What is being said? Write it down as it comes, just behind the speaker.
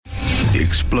The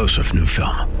explosive new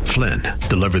film, Flynn,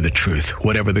 deliver the truth,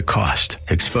 whatever the cost,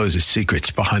 exposes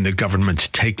secrets behind the government's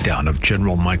takedown of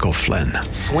General Michael Flynn.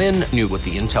 Flynn knew what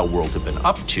the intel world had been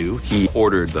up to. He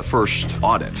ordered the first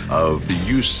audit of the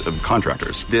use of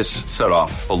contractors. This set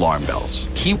off alarm bells.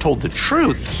 He told the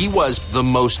truth. He was the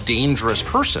most dangerous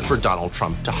person for Donald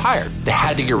Trump to hire. They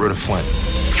had to get rid of Flynn.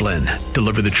 Flynn,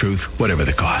 deliver the truth, whatever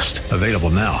the cost. Available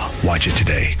now. Watch it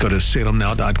today. Go to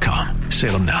salemnow.com.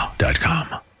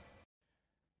 salemnow.com.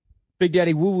 Big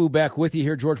Daddy Woo Woo back with you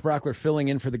here. George Brockler filling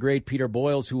in for the great Peter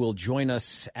Boyles, who will join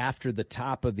us after the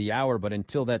top of the hour. But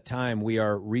until that time, we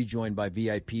are rejoined by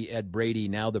VIP Ed Brady,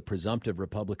 now the presumptive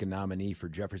Republican nominee for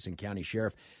Jefferson County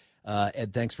Sheriff.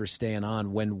 Ed, thanks for staying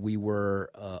on. When we were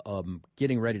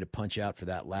getting ready to punch out for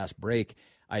that last break,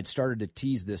 I'd started to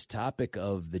tease this topic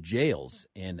of the jails.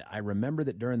 And I remember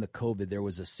that during the COVID, there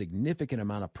was a significant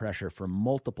amount of pressure from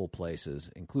multiple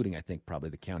places, including, I think, probably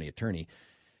the county attorney,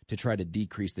 to try to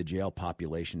decrease the jail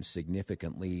population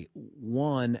significantly.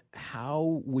 One,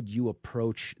 how would you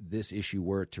approach this issue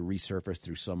were it to resurface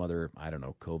through some other, I don't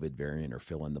know, COVID variant or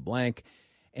fill in the blank?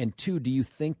 And two, do you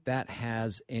think that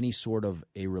has any sort of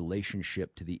a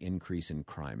relationship to the increase in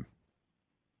crime?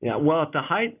 Yeah, well,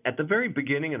 at the very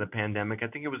beginning of the pandemic, I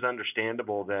think it was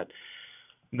understandable that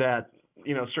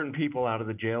certain people out of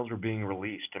the jails were being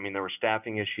released. I mean, there were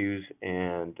staffing issues,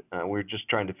 and we were just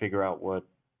trying to figure out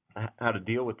how to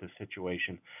deal with this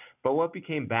situation. But what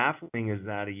became baffling is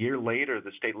that a year later,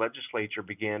 the state legislature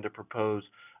began to propose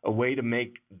a way to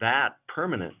make that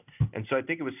permanent. And so I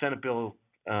think it was Senate Bill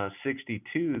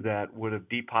 62 that would have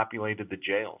depopulated the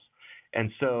jails. And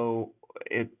so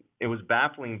it was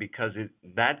baffling because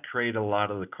that created a lot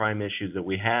of the crime issues that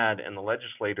we had, and the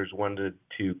legislators wanted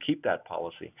to keep that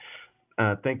policy.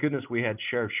 Thank goodness we had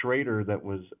Sheriff Schrader that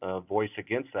was a voice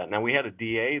against that. Now, we had a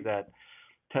DA that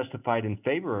testified in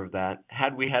favor of that.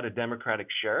 Had we had a Democratic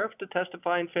sheriff to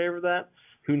testify in favor of that,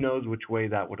 who knows which way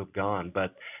that would have gone.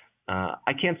 But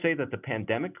I can't say that the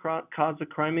pandemic caused a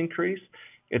crime increase.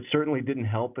 It certainly didn't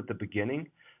help at the beginning,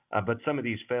 but some of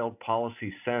these failed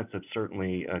policies since have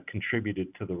certainly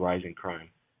contributed to the rising crime.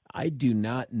 I do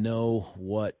not know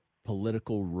what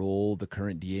political role the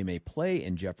current DA may play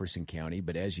in Jefferson County,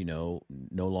 but as you know,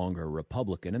 no longer a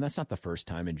Republican. And that's not the first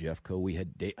time in Jeffco. We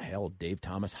had Dave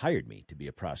Thomas hired me to be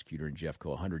a prosecutor in Jeffco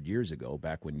 100 years ago,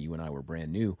 back when you and I were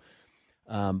brand new.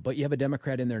 But you have a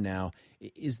Democrat in there now.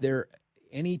 Is there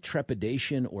any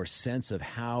trepidation or sense of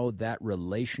how that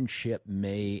relationship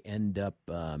may end up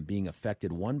being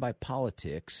affected, one, by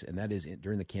politics, and that is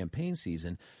during the campaign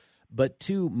season, but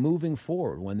two, moving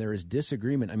forward when there is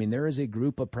disagreement? I mean, there is a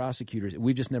group of prosecutors,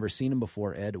 we've just never seen them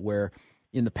before, Ed, where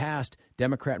in the past,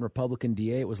 Democrat and Republican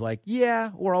DA, it was like,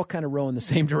 yeah, we're all kind of rowing the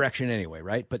same direction anyway,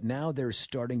 right? But now there's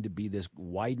starting to be this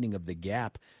widening of the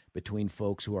gap between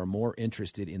folks who are more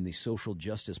interested in the social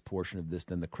justice portion of this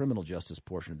than the criminal justice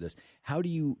portion of this. How do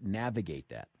you navigate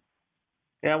that?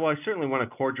 Yeah, well, I certainly want a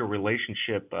cordial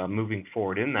relationship moving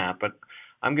forward in that, but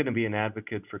I'm going to be an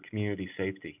advocate for community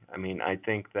safety. I mean, I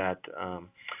think that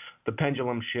the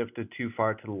pendulum shifted too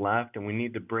far to the left, and we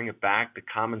need to bring it back to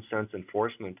common sense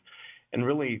enforcement and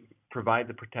really provide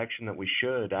the protection that we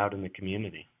should out in the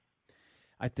community.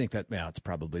 I think that it's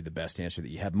probably the best answer that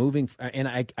you have. Moving, and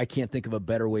I can't think of a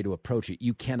better way to approach it.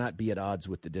 You cannot be at odds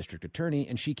with the district attorney,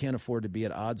 and she can't afford to be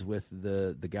at odds with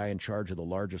the guy in charge of the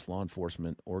largest law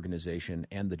enforcement organization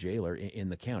and the jailer in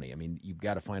the county. I mean, you've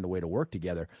got to find a way to work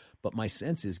together. But my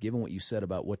sense is, given what you said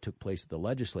about what took place at the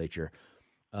legislature,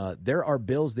 there are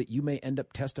bills that you may end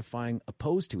up testifying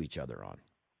opposed to each other on.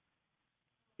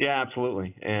 Yeah,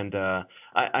 absolutely. And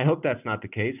I hope that's not the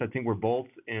case. I think we're both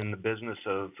in the business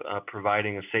of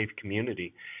providing a safe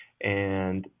community.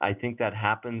 And I think that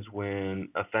happens when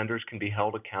offenders can be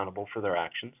held accountable for their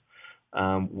actions,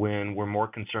 when we're more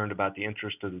concerned about the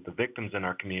interest of the victims in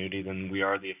our community than we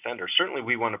are the offender. Certainly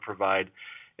we want to provide,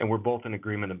 and we're both in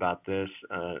agreement about this,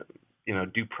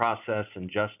 due process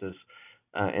and justice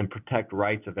and protect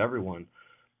rights of everyone.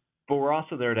 But we're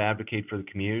also there to advocate for the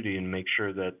community and make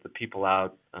sure that the people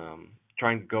out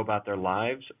trying to go about their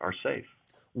lives are safe.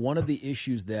 One of the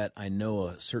issues that I know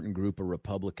a certain group of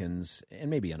Republicans, and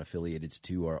maybe unaffiliated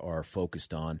too, are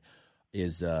focused on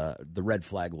is the red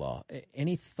flag law.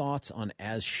 Any thoughts on,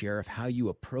 as sheriff, how you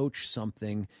approach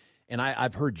something? And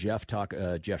I've heard Jeff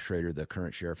Schrader, the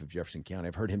current sheriff of Jefferson County,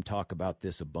 I've heard him talk about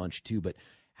this a bunch too, but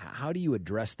how do you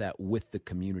address that with the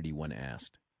community when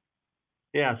asked?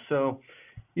 Yeah, so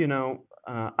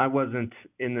I wasn't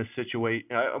in this situation.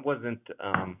 I wasn't,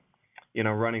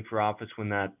 running for office when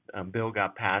that bill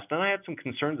got passed. And I had some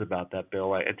concerns about that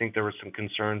bill. I think there were some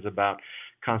concerns about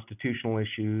constitutional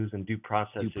issues and due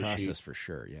process issues. Due process for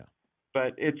sure, yeah.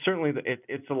 But it's certainly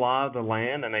it's the law of the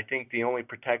land, and I think the only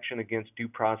protection against due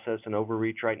process and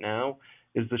overreach right now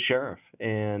is the sheriff.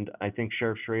 And I think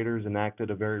Sheriff Schrader has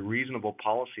enacted a very reasonable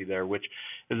policy there, which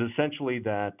is essentially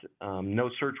that no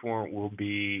search warrant will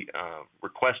be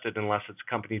requested unless it's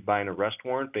accompanied by an arrest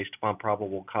warrant based upon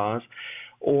probable cause,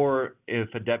 or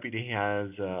if a deputy has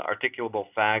articulable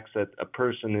facts that a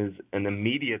person is an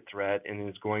immediate threat and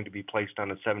is going to be placed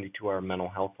on a 72-hour mental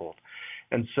health hold.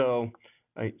 And so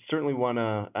I certainly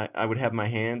I would have my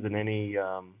hands in any,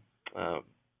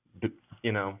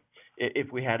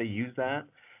 if we had to use that,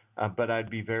 but I'd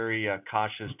be very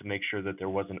cautious to make sure that there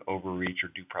wasn't overreach or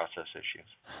due process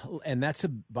issues. And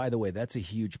by the way, that's a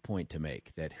huge point to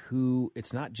make, that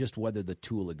it's not just whether the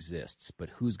tool exists, but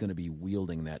who's going to be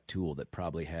wielding that tool that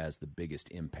probably has the biggest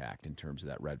impact in terms of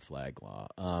that red flag law.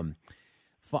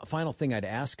 Final thing I'd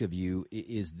ask of you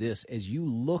is this: as you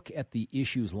look at the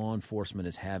issues law enforcement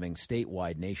is having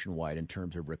statewide, nationwide, in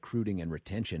terms of recruiting and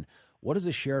retention, what does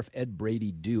a Sheriff Ed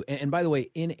Brady do? And by the way,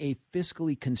 in a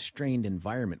fiscally constrained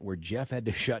environment where Jeff had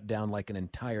to shut down like an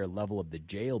entire level of the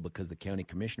jail because the county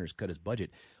commissioners cut his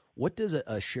budget, what does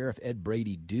a Sheriff Ed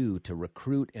Brady do to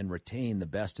recruit and retain the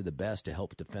best of the best to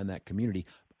help defend that community?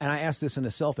 And I ask this in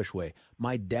a selfish way.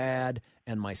 My dad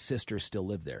and my sister still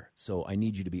live there, so I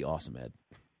need you to be awesome, Ed.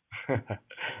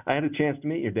 I had a chance to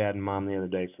meet your dad and mom the other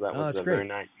day, so that was very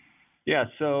nice. Yeah,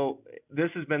 so this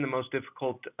has been the most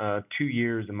difficult 2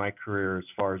 years in my career as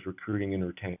far as recruiting and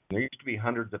retaining. There used to be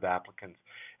hundreds of applicants,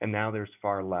 and now there's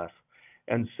far less.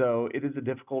 And so it is a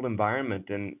difficult environment,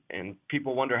 and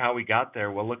people wonder how we got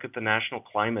there. Well, look at the national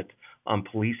climate on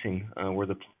policing, where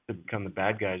the police have become the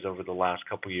bad guys over the last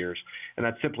couple of years. And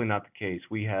that's simply not the case.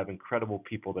 We have incredible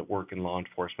people that work in law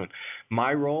enforcement.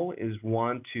 My role is,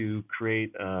 one, to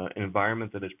create an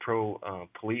environment that is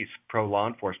pro-police, pro-law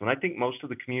enforcement. I think most of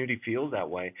the community feels that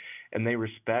way, and they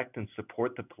respect and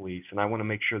support the police. And I want to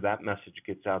make sure that message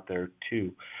gets out there,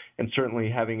 too. And certainly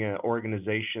having an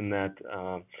organization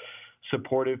that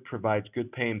supportive, provides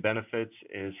good pay and benefits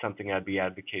is something I'd be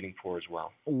advocating for as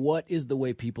well. What is the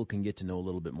way people can get to know a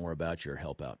little bit more about your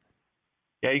help out?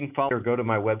 Yeah, you can follow or go to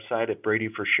my website at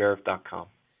bradyforsheriff.com.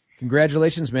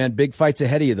 Congratulations, man. Big fights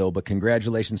ahead of you, though, but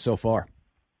congratulations so far.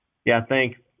 Yeah,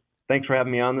 thanks for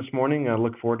having me on this morning. I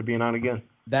look forward to being on again.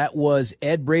 That was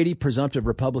Ed Brady, presumptive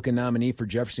Republican nominee for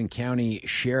Jefferson County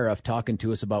Sheriff, talking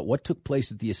to us about what took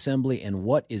place at the Assembly and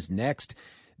what is next.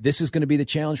 This is going to be the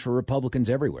challenge for Republicans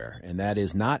everywhere, and that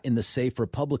is not in the safe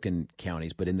Republican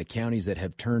counties, but in the counties that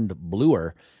have turned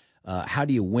bluer. How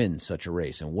do you win such a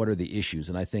race, and what are the issues?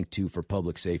 And I think, too, for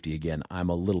public safety, again, I'm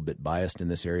a little bit biased in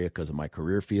this area because of my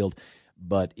career field,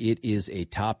 but it is a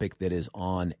topic that is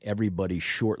on everybody's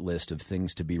short list of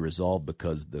things to be resolved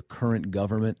because the current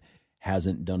government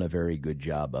hasn't done a very good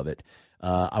job of it.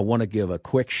 I want to give a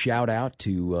quick shout-out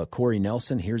to Corey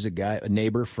Nelson. Here's a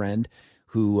neighbor, friend,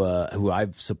 who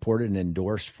I've supported and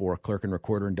endorsed for clerk and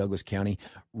recorder in Douglas County,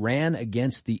 ran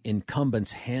against the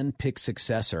incumbent's hand-picked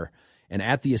successor, and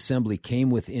at the Assembly came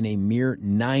within a mere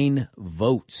 9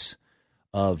 votes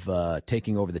of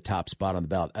taking over the top spot on the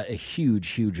ballot. A huge,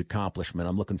 huge accomplishment.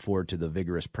 I'm looking forward to the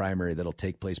vigorous primary that'll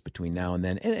take place between now and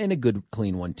then, and a good,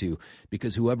 clean one, too,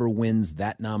 because whoever wins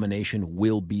that nomination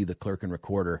will be the clerk and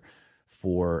recorder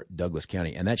for Douglas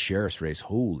County. And that sheriff's race,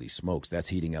 holy smokes, that's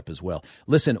heating up as well.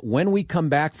 Listen, when we come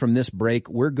back from this break,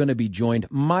 we're going to be joined,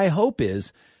 my hope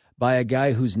is, by a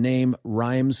guy whose name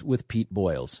rhymes with Pete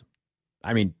Boyles.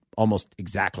 I mean, almost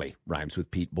exactly rhymes with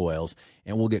Pete Boyles.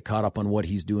 And we'll get caught up on what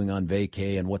he's doing on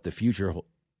vacay and what the future.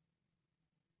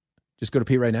 Just go to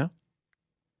Pete right now?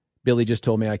 Billy just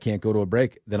told me I can't go to a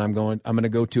break. Then I'm going to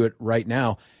go to it right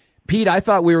now. Pete, I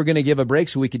thought we were going to give a break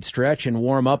so we could stretch and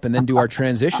warm up and then do our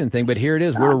transition thing, but here it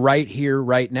is. We're right here,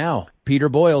 right now. Peter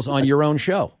Boyles on your own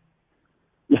show.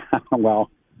 Yeah,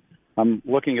 well, I'm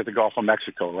looking at the Gulf of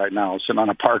Mexico right now, sitting on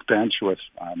a park bench with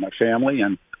my family,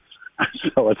 and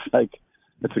so it's an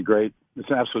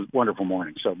absolute wonderful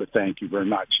morning. So, but thank you very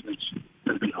much. It's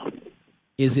good to be on.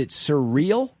 Is it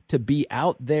surreal to be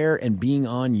out there and being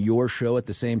on your show at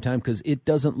the same time? Because it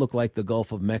doesn't look like the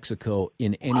Gulf of Mexico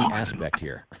in any aspect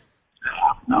here.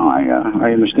 No, I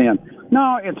understand.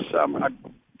 No, it's I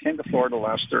came to Florida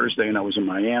last Thursday, and I was in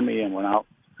Miami and went out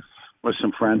with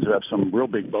some friends who have some real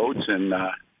big boats, and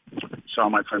saw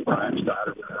my friend Brian's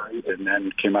daughter married, and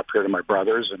then came up here to my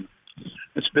brother's, and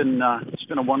it's been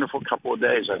a wonderful couple of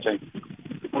days. I think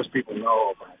most people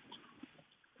know about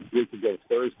a week ago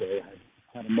Thursday,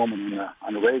 I had a moment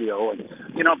on the radio, and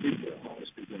people always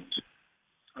begins.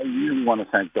 I really want to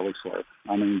thank Billy Slurp.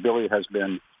 I mean, Billy has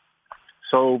been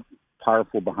so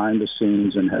powerful behind the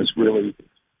scenes and has really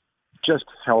just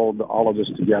held all of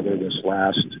this together this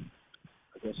last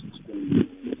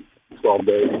 12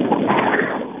 days.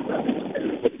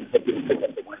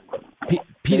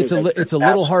 Pete, it's a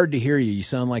little hard to hear you. You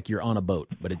sound like you're on a boat,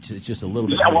 but it's just a little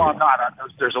bit. Yeah, well, I'm not.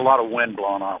 There's a lot of wind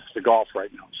blowing off the Gulf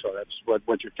right now, so that's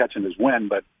what you're catching is wind.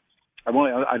 But I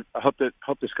hope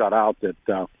this got out. That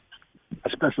a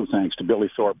special thanks to Billy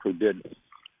Thorpe, who did.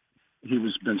 He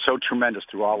was been so tremendous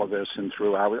through all of this, and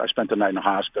through I spent the night in the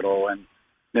hospital, and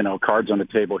cards on the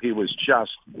table. He was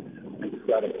just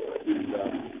incredible. And,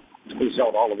 he's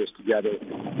held all of this together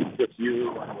with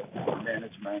you and with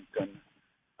management. And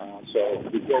so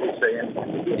before we say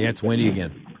anything, yeah, it's windy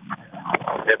again.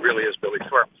 It really is Billy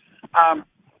Thorpe.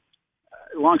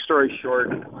 Long story short,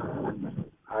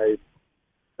 I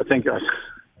think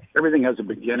everything has a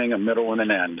beginning, a middle, and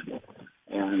an end,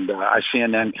 and I see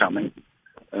an end coming.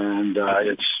 And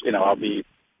it's I'll be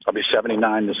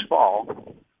 79 this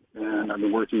fall, and I've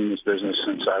been working in this business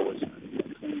since I was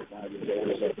 25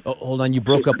 years old. Oh, hold on, you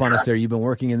broke up on us there. You've been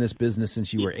working in this business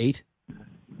since you were 8?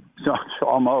 So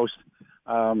almost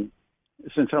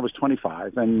since I was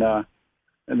 25, and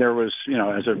there was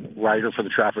as a writer for the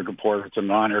Traffic Reporter, it's a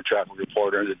non-air traffic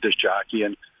reporter, and a disc jockey,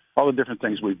 and all the different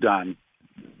things we've done.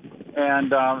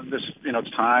 And this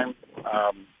it's time.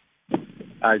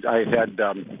 I had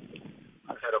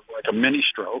a mini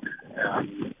stroke,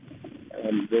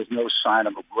 and there's no sign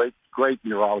of a great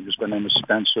neurologist by the name of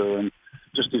Spencer, and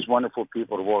just these wonderful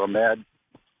people at Royal Med.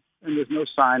 And there's no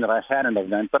sign that I had an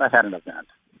event, but I had an event.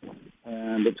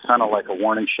 And it's kind of like a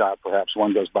warning shot, perhaps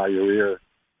one goes by your ear.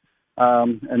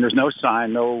 And there's no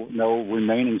sign, no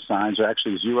remaining signs, or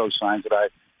actually zero signs that I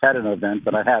had an event,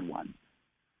 but I had one.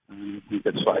 And I think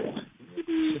it's like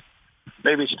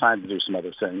maybe it's time to do some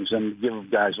other things and give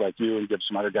guys like you and give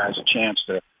some other guys a chance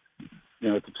to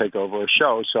take over a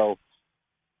show. So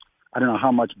I don't know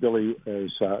how much Billy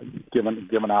is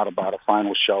given out about a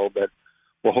final show, but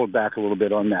we'll hold back a little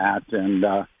bit on that. And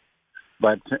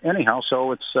but anyhow,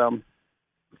 so it's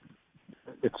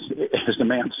as the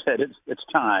man said, it's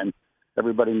time.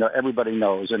 Everybody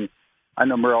knows, and I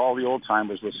know all the old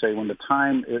timers would say when the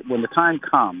time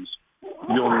comes,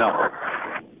 you'll know it.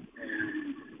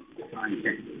 And the time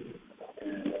came,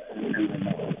 and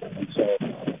so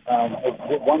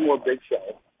one more big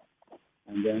show.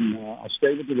 And then I'll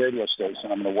stay with the radio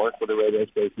station. I'm going to work with the radio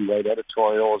station, write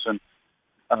editorials, and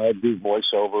do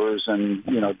voiceovers, and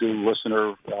do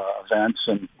listener events,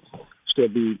 and still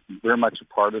be very much a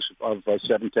part of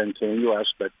 710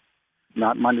 KUS, but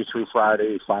not Monday through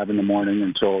Friday, 5 in the morning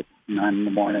until 9 in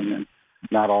the morning, and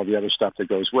not all the other stuff that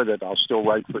goes with it. I'll still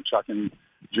write for Chuck and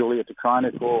Julie at the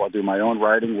Chronicle. I'll do my own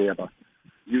writing. We have a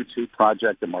YouTube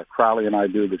project that Mark Crowley and I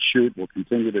do that shoot. We'll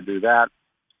continue to do that.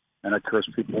 And, of course,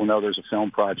 people will know there's a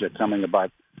film project coming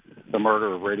about the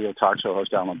murder of radio talk show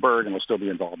host Alan Berg, and we'll still be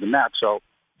involved in that. So,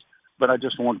 but I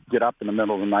just won't get up in the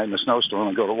middle of the night in a snowstorm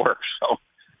and go to work. So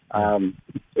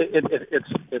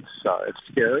it's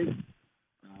scary.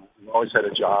 I've always had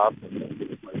a job.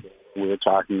 We were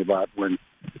talking about when,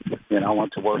 I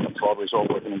went to work at 12 years old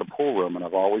working in the pool room, and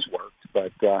I've always worked.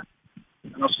 But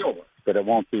and I'll still work. But it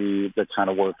won't be the kind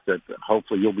of work that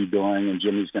hopefully you'll be doing and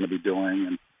Jimmy's going to be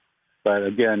doing. But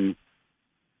again,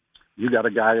 you got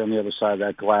a guy on the other side of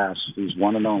that glass who's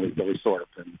one and only Billy Thorpe.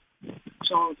 And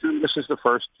so this is the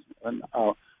first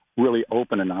really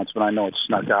open announcement. I know it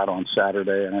snuck out on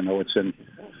Saturday, and I know it's in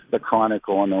the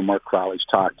Chronicle. I know Mark Crowley's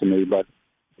talked to me, but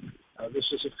this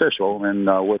is official, and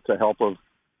with the help of,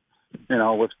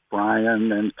 with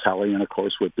Brian and Kelly, and of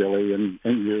course with Billy and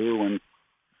you and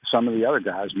some of the other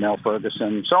guys, Mel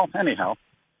Ferguson. So anyhow,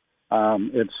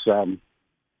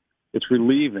 it's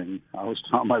relieving. I was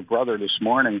telling my brother this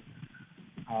morning,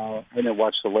 I didn't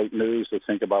watch the late news to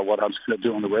think about what I was going to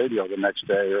do on the radio the next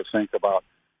day, or think about,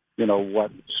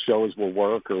 what shows will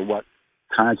work or what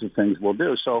kinds of things we'll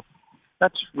do. So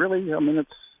that's really,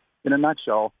 it's in a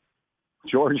nutshell,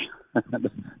 George,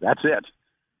 that's it.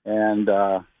 And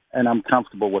I'm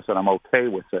comfortable with it. I'm okay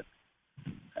with it.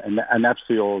 And that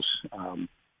feels,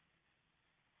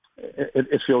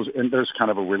 it feels, and there's kind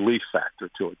of a relief factor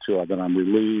to it too, that I'm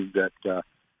relieved that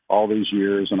all these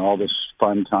years and all this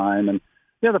fun time. And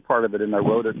the other part of it, and I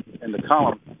wrote it in the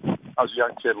column, I was a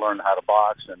young kid learning how to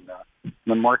box, and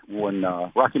when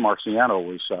Rocky Marciano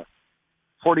was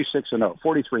 46-0,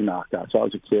 43 knockouts, I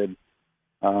was a kid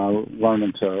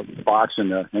learning to box in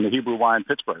the Hebrew Y in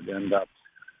Pittsburgh, and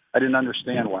I didn't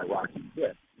understand why Rocky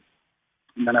did.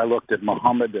 And then I looked at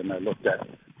Muhammad, and I looked at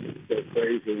the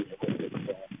crazy,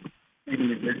 even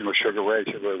the original Sugar Ray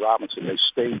Robinson. They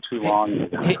stayed too long.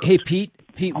 Hey, Pete,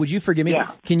 would you forgive me?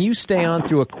 Yeah. Can you stay on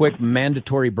through a quick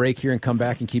mandatory break here and come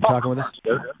back and keep talking with us?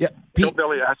 Yeah, Pete. Tell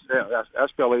Billy,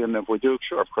 ask Billy, and if we do,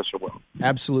 sure, of course I will.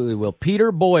 Absolutely will.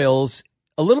 Peter Boyles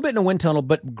a little bit in a wind tunnel,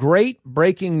 but great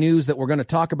breaking news that we're going to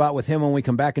talk about with him when we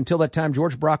come back. Until that time,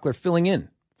 George Brockler filling in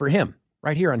for him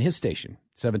right here on his station,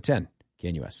 710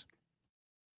 KNUS.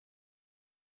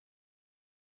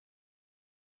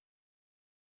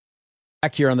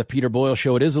 Back here on the Peter Boyle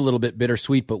Show, it is a little bit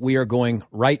bittersweet, but we are going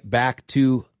right back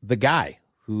to the guy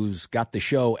who's got the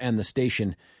show and the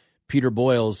station, Peter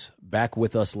Boyles, back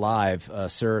with us live.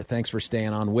 Sir, thanks for staying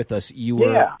on with us.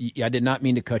 I did not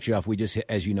mean to cut you off. We just,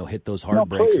 as you know, hit those hard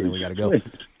breaks, and then we got to go. Please.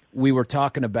 We were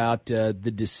talking about the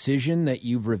decision that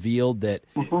you've revealed that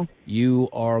you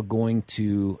are going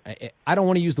to, I don't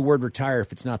want to use the word retire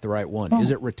if it's not the right one.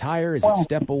 Is it retire? Is it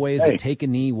step away? Is it take a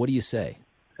knee? What do you say?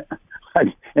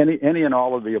 Any and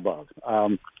all of the above.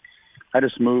 I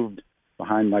just moved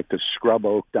behind like the scrub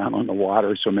oak down on the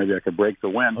water so maybe I could break the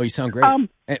wind. Oh, you sound great.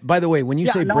 By the way, when you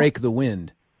say break the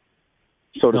wind.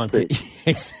 So to speak.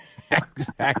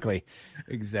 Exactly.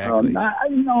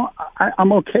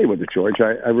 I'm okay with it, George.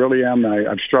 I really am.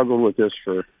 I've struggled with this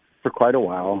for quite a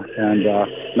while, and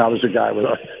now there's a guy with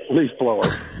a leaf blower.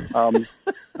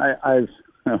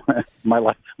 My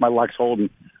luck's holding.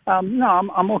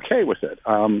 I'm okay with it.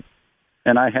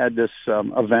 And I had this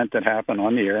event that happened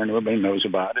on the air, and everybody knows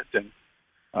about it. And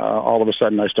all of a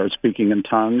sudden, I start speaking in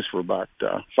tongues for about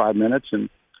 5 minutes, and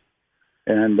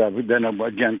then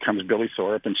again comes Billy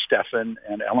Thorpe and Stefan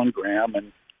and Ellen Graham,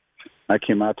 and I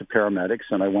came out to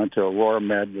paramedics, and I went to Aurora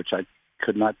Med, which I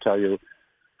could not tell you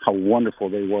how wonderful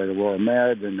they were at Aurora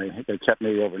Med, and they kept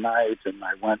me overnight, and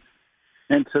I went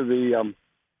into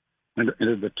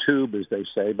the tube, as they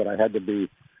say, but I had to be.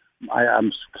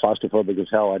 I'm claustrophobic as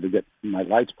hell. I had to get my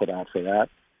lights put out for that.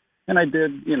 And I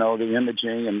did, the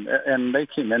imaging, and they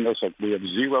came in. They said, we have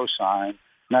zero sign.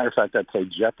 Matter of fact, I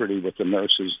played Jeopardy with the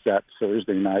nurses that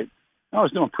Thursday night. I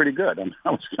was doing pretty good.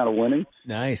 I was kind of winning.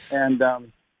 Nice. And,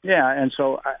 and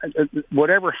so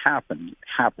whatever happened.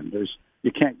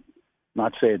 You can't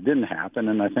not say it didn't happen,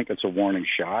 and I think it's a warning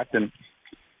shot. And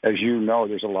as you know,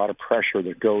 there's a lot of pressure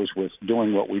that goes with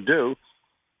doing what we do.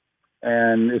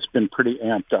 And it's been pretty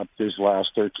amped up these last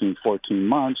 13, 14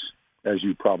 months, as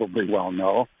you probably well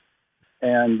know.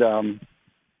 And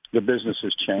the business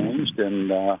has changed,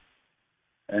 and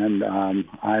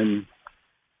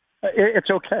it's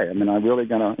okay. I mean, I'm really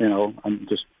gonna, I'm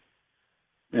just,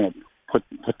 put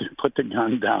the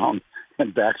gun down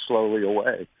and back slowly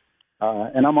away,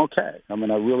 and I'm okay. I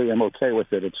mean, I really am okay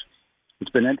with it.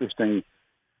 It's been interesting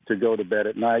to go to bed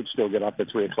at night, still get up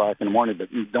at 3 o'clock in the morning,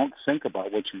 but you don't think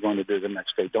about what you're going to do the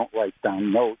next day. Don't write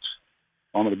down notes.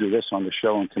 I'm going to do this on the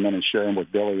show and come in and share them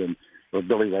with Billy, or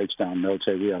Billy writes down notes,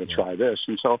 hey, we ought to try this.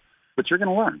 And so, but you're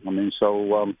going to learn. I mean,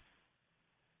 so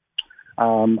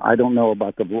I don't know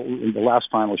about the last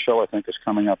final show, I think, is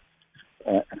coming up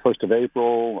 1st of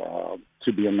April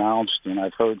to be announced. And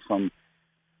I've heard from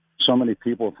so many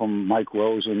people, from Mike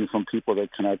Rosen, from people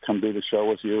that can I come do the show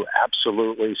with you.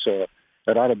 Absolutely. So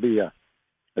that ought to be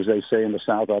as they say in the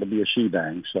South, ought to be a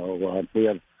she-bang. So we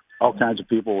have all kinds of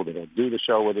people that will do the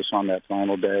show with us on that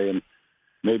final day, and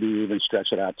maybe even stretch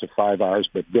it out to 5 hours.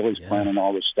 But Billy's planning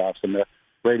all this stuff, and the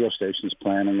radio station's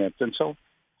planning it. And so,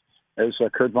 as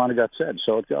Kurt Vonnegut said,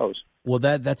 so it goes. Well,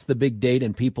 that's the big date,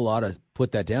 and people ought to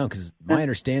put that down, because my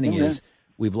understanding is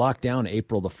we've locked down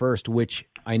April the 1st, which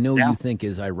I know you think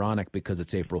is ironic because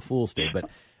it's April Fool's Day, but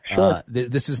sure.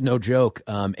 This is no joke.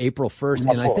 April 1st,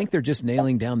 and I think they're just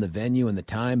nailing down the venue and the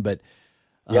time, but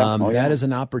that is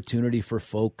an opportunity for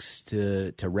folks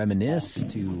to reminisce,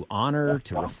 to honor,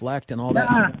 to reflect, and all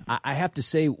that. I have to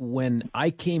say, when I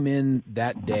came in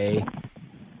that day,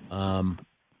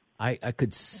 I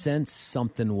could sense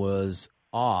something was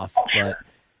off, but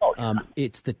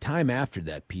it's the time after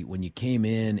that, Pete, when you came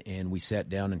in and we sat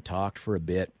down and talked for a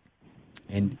bit.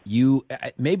 And you,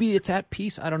 maybe it's at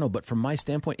peace, I don't know, but from my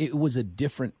standpoint, it was a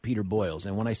different Peter Boyles.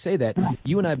 And when I say that,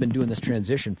 you and I have been doing this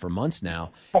transition for months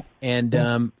now,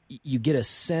 and you get a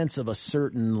sense of a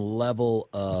certain level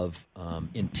of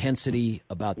intensity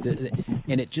about this,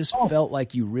 and it just felt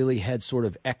like you really had sort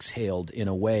of exhaled in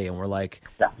a way, and we're like,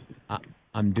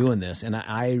 I'm doing this. And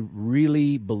I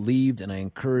really believed, and I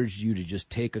encouraged you to just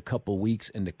take a couple weeks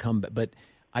and to come back. But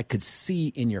I could see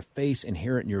in your face and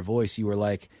hear it in your voice, you were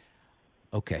like,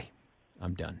 okay,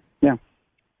 I'm done. Yeah.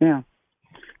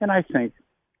 And I think,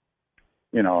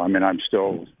 I'm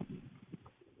still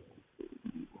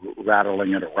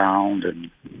rattling it around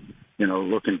and,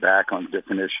 looking back on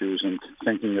different issues and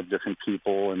thinking of different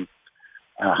people and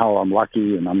how I'm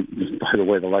lucky. And I'm, by the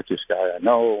way, the luckiest guy I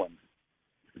know.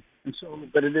 And so,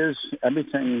 but it is,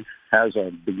 everything has a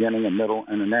beginning, a middle,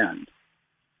 and an end.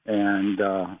 And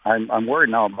I'm worried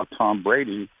now about Tom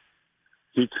Brady.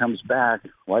 He comes back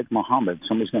like Muhammad,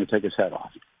 somebody's going to take his head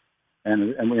off.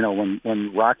 And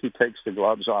when Rocky takes the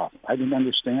gloves off, I didn't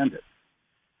understand it.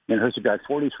 Here's a guy,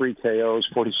 43 KOs,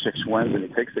 46 wins, and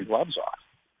he takes the gloves off.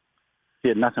 He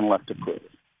had nothing left to prove.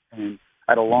 And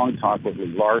I had a long talk with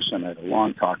Lee Larson. I had a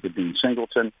long talk with Dean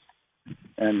Singleton.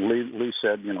 And Lee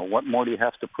said, what more do you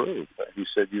have to prove? He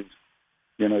said,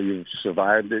 you've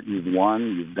survived it, you've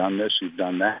won, you've done this, you've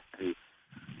done that.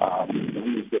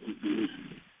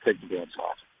 Take the gloves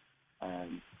off.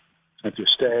 If you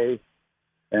stay,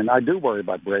 and I do worry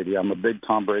about Brady. I'm a big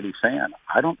Tom Brady fan.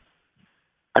 I don't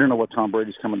know what Tom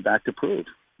Brady's coming back to prove.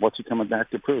 What's he coming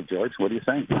back to prove, George? What do you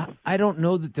think? I don't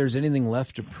know that there's anything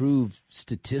left to prove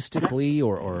statistically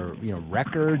or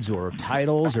records or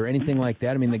titles or anything like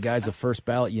that. I mean, the guy's a first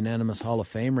ballot unanimous Hall of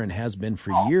Famer and has been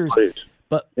for years.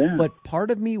 But part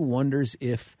of me wonders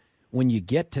if when you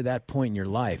get to that point in your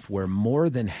life where more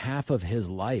than half of his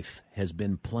life has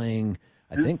been playing,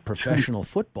 I think, professional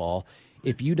football,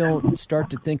 if you don't start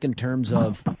to think in terms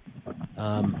of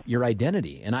your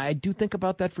identity. And I do think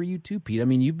about that for you too, Pete. I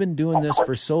mean, you've been doing this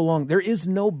for so long. There is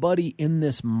nobody in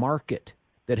this market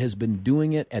that has been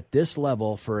doing it at this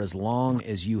level for as long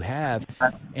as you have.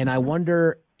 And I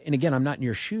wonder, and again, I'm not in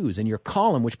your shoes, and your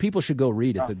column, which people should go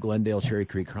read at the Glendale Cherry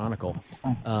Creek Chronicle,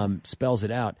 spells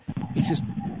it out. It's just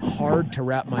hard to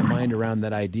wrap my mind around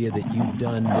that idea that you've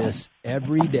done this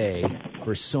every day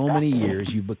for so many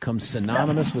years. You've become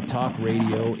synonymous with talk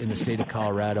radio in the state of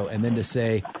Colorado, and then to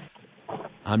say,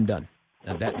 I'm done.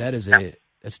 Now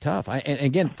that's tough. And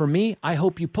again, for me, I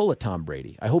hope you pull a Tom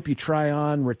Brady. I hope you try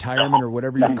on retirement or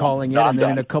whatever you're calling it, and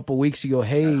then in a couple weeks you go,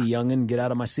 "Hey, youngin, get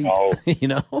out of my seat."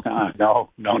 No.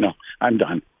 No. I'm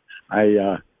done.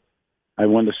 I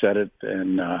wouldn't have said it,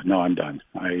 and no, I'm done.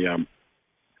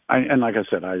 And like I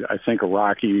said, I think of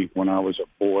Rocky when I was a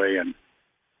boy, and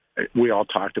we all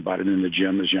talked about it in the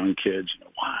gym as young kids.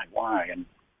 Why? And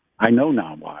I know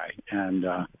now why. And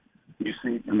you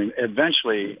see, I mean,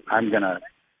 eventually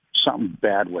something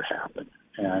bad would happen,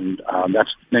 and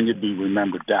then you'd be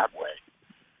remembered that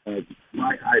way.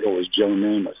 My idol is Joe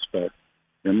Namath, but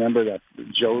remember that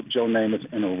Joe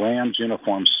Namath in a Rams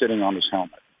uniform sitting on his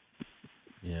helmet.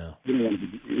 Yeah.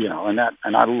 And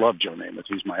I love Joe Namath.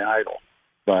 He's my idol.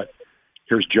 But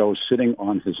here's Joe sitting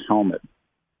on his helmet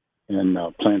and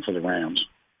playing for the Rams.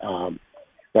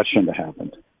 That shouldn't have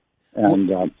happened. And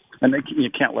you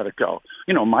can't let it go.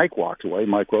 Mike walked away.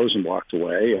 Mike Rosen walked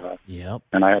away. Yep.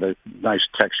 And I had a nice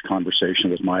text conversation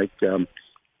with Mike. And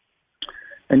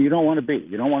you don't want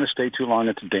to stay too long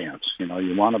at the dance. You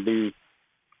want to be,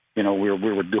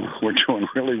 we're doing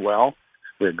really well.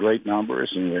 We had great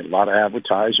numbers and we had a lot of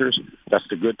advertisers. That's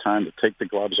the good time to take the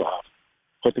gloves off,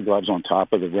 put the gloves on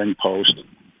top of the ring post,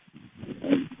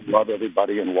 and love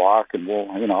everybody and walk.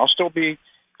 And I'll still be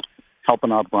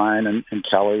helping out Brian and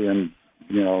Kelly and,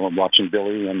 watching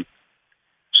Billy. And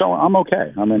so I'm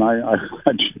okay. I mean, I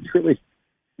really,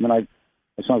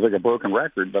 it sounds like a broken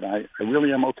record, but I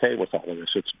really am okay with all of this.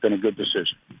 It's been a good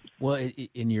decision. Well,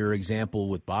 in your example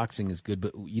with boxing is good,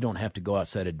 but you don't have to go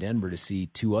outside of Denver to see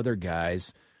two other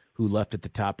guys who left at the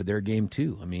top of their game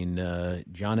too. I mean,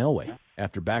 John Elway,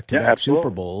 after back-to-back Super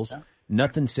Bowls,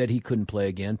 nothing said he couldn't play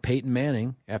again. Peyton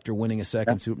Manning, after winning a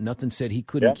second Super, nothing said he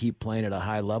couldn't keep playing at a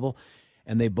high level.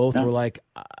 And they both were like,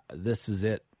 this is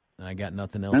it. I got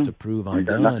nothing else to prove. I'm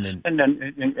done. And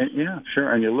then,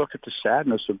 sure. And you look at the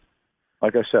sadness of,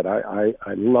 like I said, I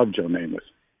love Joe Namath.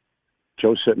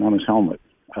 Joe sitting on his helmet,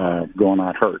 going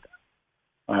out hurt.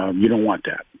 You don't want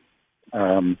that.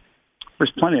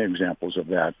 There's plenty of examples of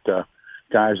that.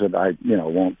 Guys that I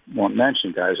won't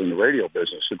mention, guys in the radio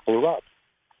business that blew up,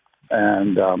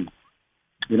 and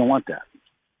you don't want that.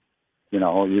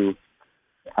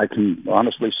 I can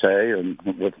honestly say, and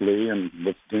with Lee and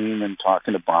with Dean and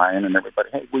talking to Brian and everybody,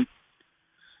 hey,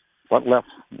 what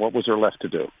was there left to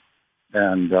do?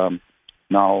 And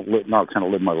now kind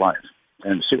of live my life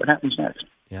and see what happens next.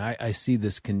 Yeah, I see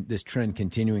this trend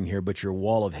continuing here, but your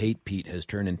wall of hate, Pete, has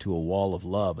turned into a wall of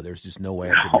love. There's just no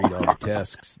way I could read all the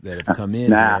texts that have come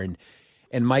in here.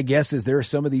 And my guess is there are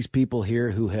some of these people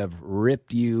here who have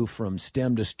ripped you from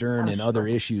stem to stern in other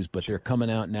issues, but they're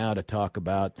coming out now to talk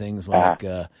about things like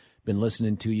been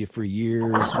listening to you for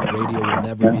years, radio will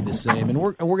never be the same. And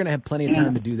we're going to have plenty of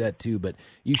time to do that too, but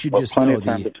you should just know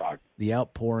the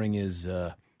outpouring is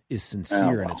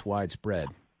sincere and it's widespread.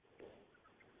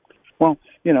 Well,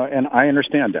 and I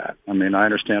understand that. I mean, I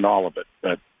understand all of it,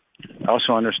 but I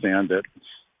also understand that,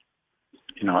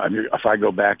 if I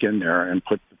go back in there and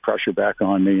put the pressure back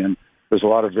on me, and there's a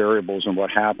lot of variables in what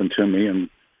happened to me and,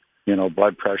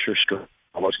 blood pressure, stress,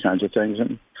 all those kinds of things.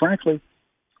 And frankly,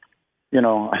 I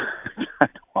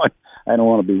don't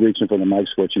want to be reaching for the mic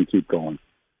switch and keep going.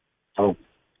 So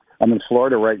I'm in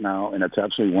Florida right now, and it's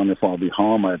absolutely wonderful. I'll be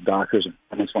home. I have doctor's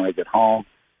appointments when I get home.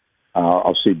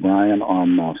 I'll see Brian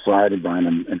on Friday, Brian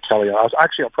and Kelly. I'll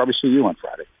probably see you on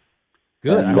Friday.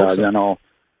 Good. And I hope so.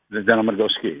 then I'm going to go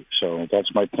ski. So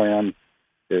that's my plan,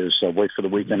 is wait for the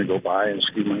weekend to go by and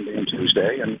ski Monday and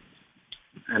Tuesday.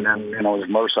 And then, the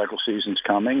motorcycle season's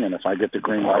coming, and if I get the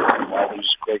green light from all these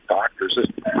great doctors,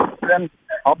 then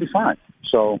I'll be fine.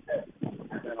 So,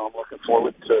 I'm looking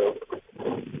forward to,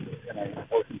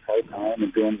 working part-time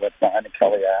and doing what Brian and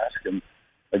Kelly ask. And,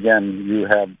 again, you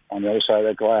have, on the other side of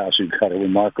that glass, you've got a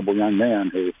remarkable young man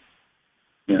who,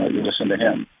 you listen to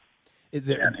him.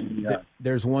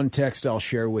 There's one text I'll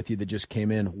share with you that just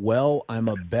came in. Well, I'm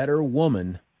a better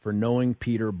woman for knowing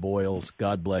Peter Boyles.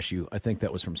 God bless you. I think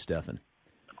that was from Stefan.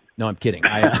 No, I'm kidding.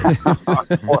 Or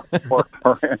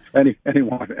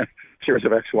anyone, series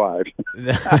of ex-wives.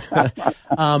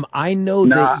 I know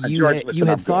that you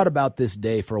had thought about this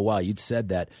day for a while. You'd said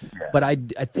that. Yeah. But I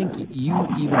think you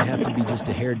even have to be just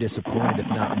a hair disappointed, if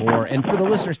not more. And for the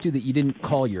listeners, too, that you didn't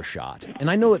call your shot.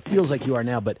 And I know it feels like you are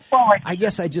now, but I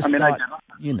guess I just thought, I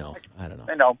don't know. I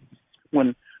know.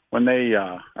 When they,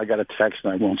 I got a text,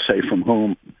 and I won't say from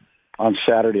whom, on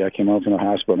Saturday. I came home from the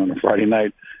hospital on a Friday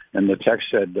night. And the text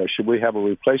said, should we have a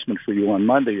replacement for you on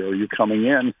Monday, or are you coming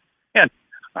in? And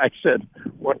I said,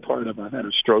 what part of I had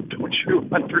a stroke don't you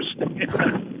understand?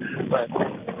 But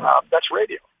that's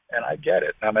radio, and I get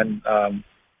it. I mean,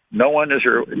 no one is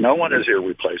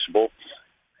irreplaceable.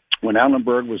 When Alan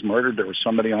Berg was murdered, there was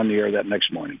somebody on the air that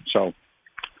next morning. So,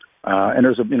 and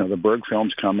there's the Berg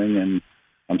film's coming, and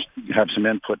I have some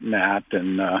input in that.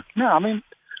 And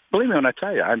believe me when I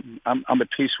tell you, I'm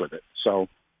at peace with it. So.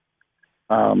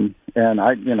 And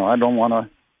I don't want to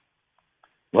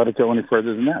let it go any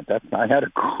further than that. I had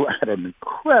an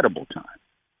incredible time.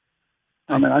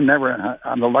 I mean, I'm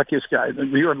the luckiest guy.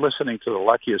 You're listening to the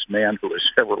luckiest man who has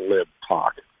ever lived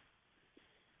talk.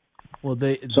 Well,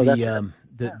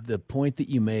 the point that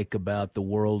you make about the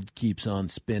world keeps on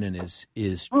spinning is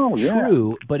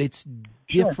true, but it's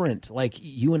different. Sure. Like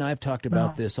you and I have talked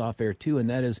about this off air too, and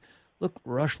that is, look,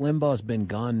 Rush Limbaugh's been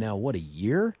gone now, a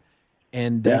year?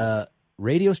 And,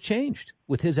 radio's changed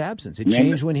with his absence. It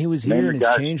changed when he was here, and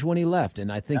it's changed when he left.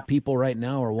 And I think people right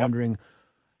now are wondering,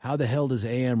 how the hell does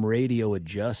AM radio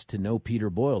adjust to know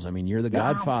Peter Boyles? I mean, you're the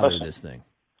godfather of this thing.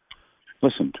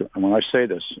 Listen, when I say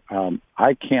this,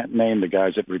 I can't name the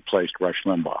guys that replaced Rush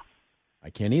Limbaugh.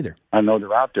 I can't either. I know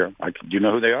they're out there. Do you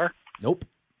know who they are? Nope.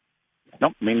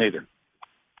 Nope, me neither.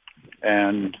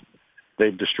 And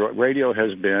they've destroyed. Radio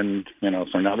has been,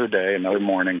 for another day, another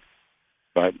morning.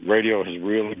 But radio has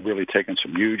really, really taken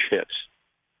some huge hits.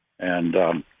 And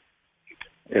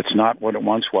it's not what it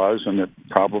once was, and it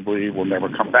probably will never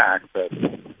come back. But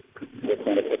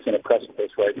it's in a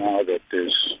precipice right now that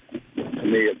is, to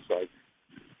me, it's like,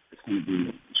 it's going to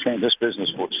be change. This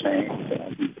business will change.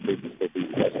 I think the business will be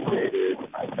designated.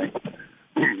 I think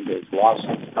there's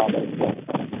lawsuits coming.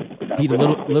 Pete, a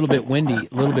little bit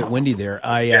windy there.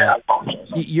 I'm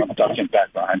ducking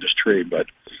back behind this tree. But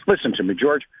listen to me,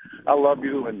 George. I love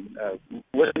you, and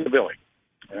listen to Billy,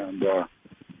 and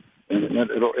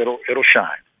it'll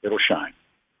shine. It'll shine.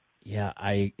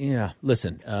 Yeah.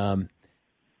 Listen,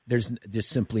 there's just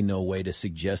simply no way to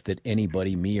suggest that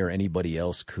anybody, me or anybody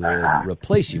else, could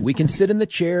replace you. We can sit in the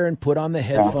chair and put on the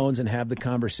headphones and have the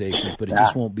conversations, but it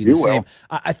just won't be the same.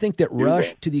 I think that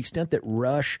Rush, to the extent that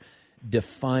Rush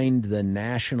defined the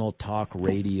national talk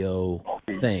radio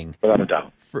thing, without a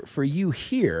doubt. For you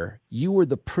here, you were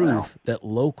the proof that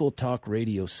local talk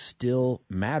radio still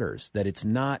matters, that it's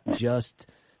not just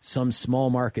some small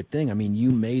market thing. I mean,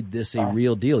 you made this a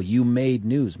real deal. You made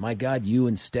news. My God, you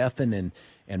and Stefan and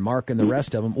Mark and the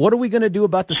rest of them. What are we going to do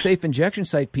about the safe injection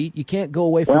site, Pete? You can't go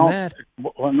away from that.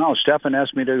 Well, no. Stefan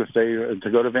asked me to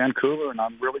go to Vancouver, and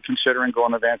I'm really considering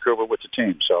going to Vancouver with the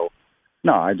team. So,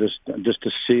 no, I just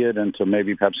to see it and to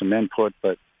maybe have some input.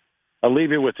 But I'll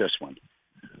leave you with this one.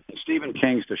 Stephen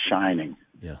King's The Shining.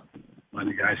 Yeah. When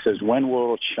the guy says, when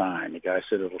will it shine? The guy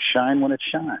said, it'll shine when it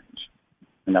shines.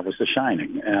 And that was The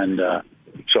Shining. And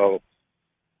so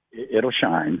it'll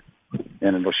shine,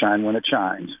 and it'll shine when it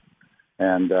shines.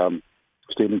 And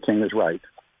Stephen King is right.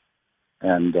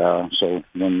 And so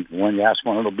when you ask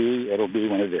when it'll be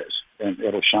when it is. And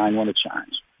it'll shine when it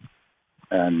shines.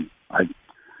 And I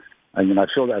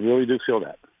feel that. I really do feel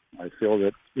that. I feel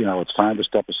that, it's time to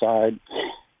step aside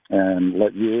and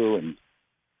let you and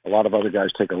a lot of other guys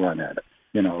take a run at it.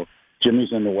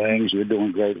 Jimmy's in the wings. You're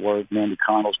doing great work. Mandy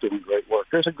Connell's doing great work.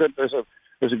 You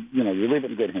leave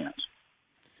it in good hands.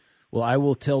 Well, I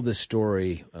will tell this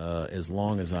story as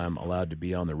long as I'm allowed to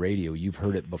be on the radio. You've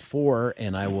heard it before,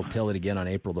 and I will tell it again on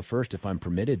April the 1st if I'm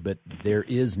permitted, but there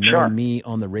is no me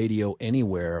on the radio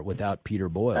anywhere without Peter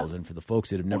Boyles. And for the folks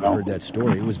that have never heard that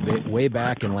story, it was way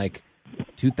back in like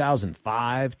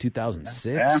 2005,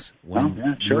 2006,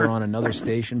 when you were on another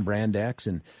station, Brand X,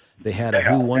 and they had a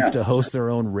Who Wants to Host Their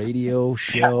Own Radio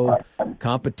show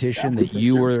competition that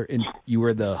you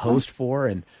were the host for,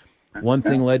 and one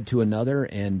thing led to another,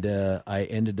 and I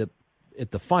ended up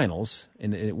at the finals,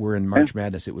 and we're in March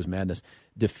Madness. It was madness,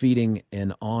 defeating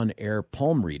an on-air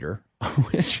palm reader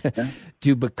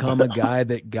to become a guy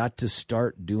that got to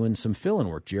start doing some fill-in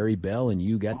work. Jerry Bell and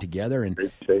you got together, and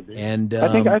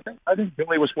I think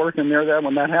Billy was working there then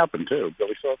when that happened too.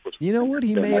 Billy Phillips was. You know what?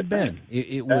 He may have been.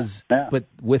 It was, but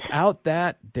without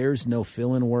that, there's no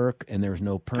fill-in work, and there's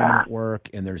no permanent work,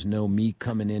 and there's no me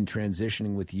coming in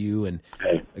transitioning with you. And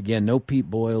again, no Pete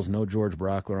Boyles, no George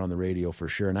Brockler on the radio for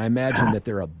sure. And I imagine that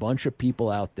there are a bunch of people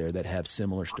out there that have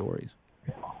similar stories.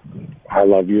 I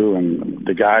love you, and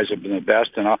the guys have been the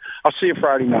best. And I'll see you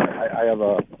Friday night. I have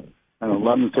an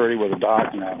 11:30 with a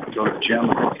doc, and I'll go to the gym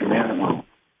and I'll come in and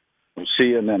we'll see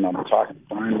you. And then I'll talk to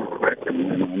Brian real quick, and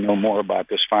then I'll know more about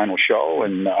this final show,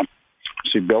 and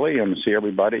see Billy and see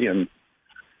everybody, and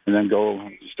then go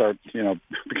start,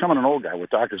 becoming an old guy with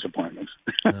doctor's appointments.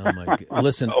 Oh my God!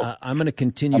 Listen, I'm going to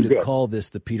continue to call this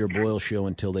the Peter Boyles Show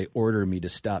until they order me to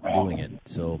stop doing it.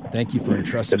 So thank you for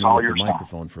entrusting me with the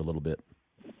microphone for a little bit.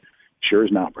 Sure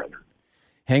is not, brother.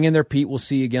 Hang in there, Pete. We'll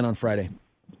see you again on Friday.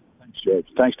 Thanks, George.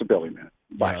 Thanks to Billy, man.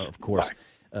 Bye. Yeah, of course.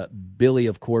 Billy,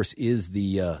 of course, is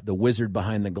the wizard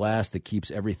behind the glass that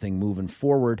keeps everything moving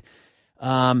forward.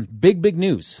 Big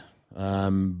news.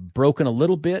 Broken a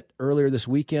little bit earlier this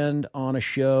weekend on a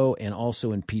show, and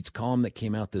also in Pete's column that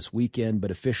came out this weekend,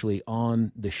 but officially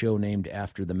on the show named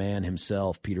after the man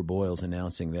himself, Peter Boyles,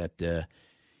 announcing that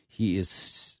he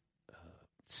is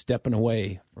stepping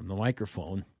away from the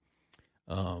microphone.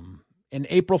 And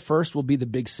April 1st will be the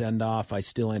big send-off. I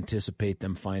still anticipate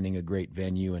them finding a great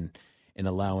venue and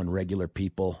allowing regular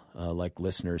people like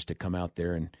listeners to come out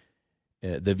there. And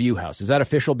the View House. Is that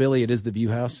official, Billy? It is the View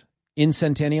House? In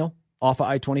Centennial? Off of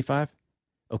I-25?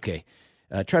 Okay.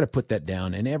 Try to put that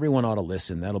down, and everyone ought to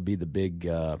listen. That'll be the big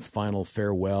final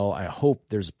farewell. I hope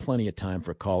there's plenty of time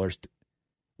for callers.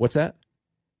 What's that?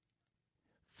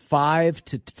 5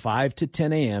 to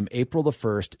 10 a.m., April the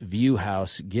 1st, View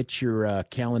House. Get your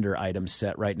calendar item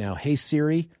set right now. Hey,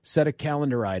 Siri, set a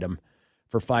calendar item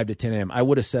for 5 to 10 a.m. I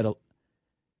would have said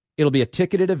it'll be a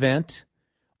ticketed event,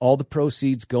 all the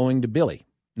proceeds going to Billy.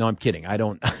 No, I'm kidding. I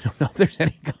don't know if there's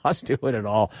any cost to it at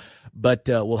all. But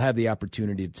we'll have the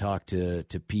opportunity to talk to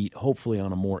Pete, hopefully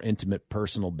on a more intimate,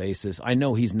 personal basis. I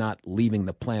know he's not leaving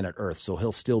the planet Earth, so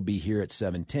he'll still be here at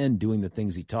 710 doing the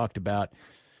things he talked about.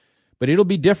 But it'll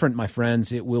be different, my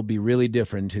friends. It will be really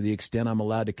different. To the extent I'm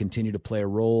allowed to continue to play a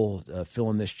role, fill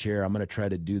in this chair, I'm going to try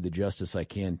to do the justice I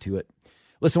can to it.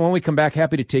 Listen, when we come back,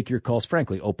 happy to take your calls.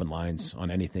 Frankly, open lines on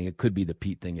anything. It could be the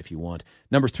Pete thing if you want.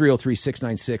 Number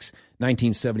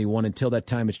 303-696-1971. Until that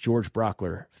time, it's George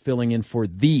Brockler filling in for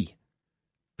the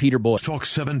Peter Boyles. Talk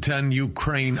 710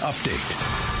 Ukraine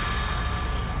update.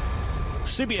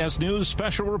 CBS News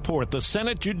special report. The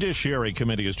Senate Judiciary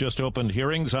Committee has just opened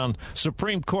hearings on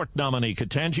Supreme Court nominee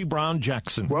Ketanji Brown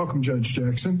Jackson. Welcome, Judge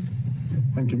Jackson,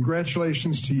 and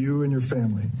congratulations to you and your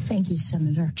family. Thank you,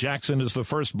 Senator. Jackson is the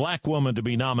first black woman to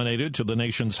be nominated to the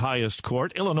nation's highest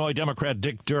court. Illinois Democrat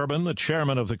Dick Durbin, the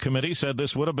chairman of the committee, said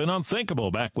this would have been unthinkable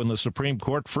back when the Supreme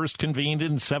Court first convened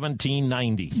in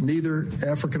 1790. Neither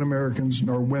African Americans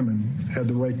nor women had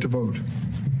the right to vote.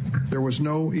 There was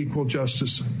no equal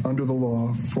justice under the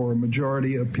law for a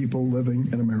majority of people living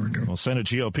in America. Well, Senate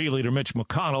GOP leader Mitch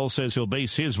McConnell says he'll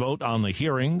base his vote on the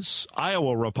hearings.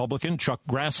 Iowa Republican Chuck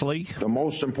Grassley. The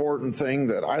most important thing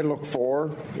that I look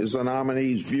for is the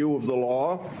nominee's view of the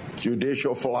law,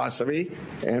 judicial philosophy,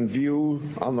 and view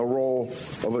on the role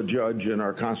of a judge in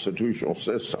our constitutional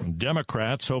system.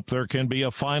 Democrats hope there can be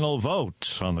a final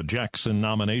vote on the Jackson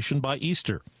nomination by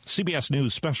Easter. CBS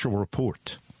News special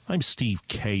report. I'm Steve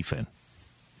Kathan.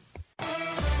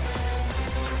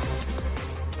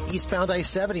 Eastbound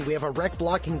I-70, we have a wreck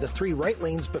blocking the 3 right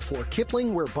lanes before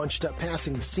Kipling. We're bunched up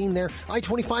passing the scene there.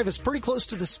 I-25 is pretty close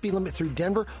to the speed limit through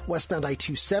Denver. Westbound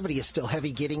I-270 is still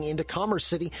heavy getting into Commerce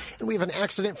City. And we have an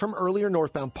accident from earlier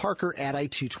northbound Parker at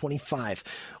I-225.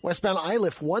 Westbound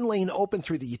I-Lift, 1 lane open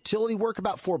through the utility work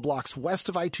about 4 blocks west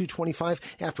of I-225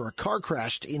 after a car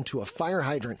crashed into a fire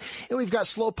hydrant. And we've got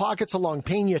slow pockets along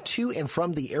Pena to and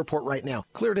from the airport right now.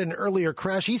 Cleared an earlier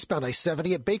crash eastbound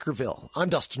I-70 at Bakerville. I'm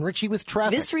Dustin Ritchie with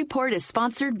traffic. This report is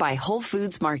sponsored by Whole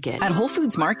Foods Market. At Whole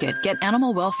Foods Market, get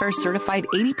animal welfare certified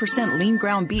 80% lean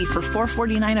ground beef for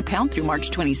 $4.49 a pound through March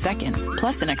 22nd,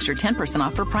 plus an extra 10%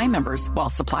 off for Prime members while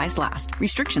supplies last.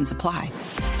 Restrictions apply.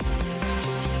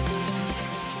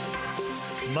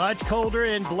 Much colder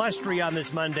and blustery on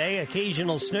this Monday.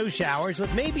 Occasional snow showers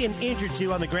with maybe an inch or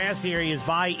two on the grassy areas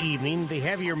by evening. The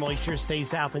heavier moisture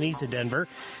stays south and east of Denver.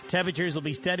 Temperatures will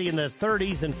be steady in the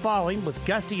 30s and falling with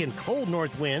gusty and cold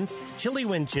north winds, chilly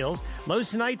wind chills.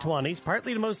 Lows tonight 20s,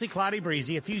 partly to mostly cloudy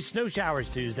breezy. A few snow showers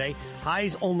Tuesday.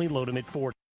 Highs only low to mid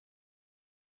 40s.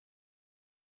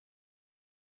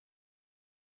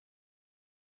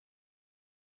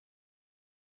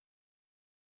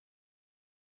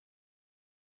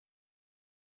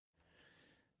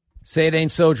 Say it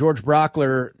ain't so. George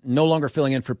Brockler no longer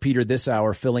filling in for Peter this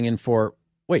hour, filling in for,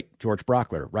 George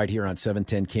Brockler right here on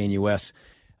 710 KNUS.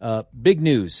 Big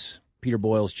news. Peter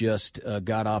Boyles just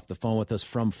got off the phone with us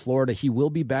from Florida. He will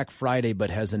be back Friday,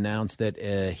 but has announced that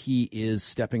he is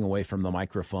stepping away from the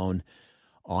microphone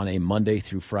on a Monday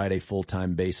through Friday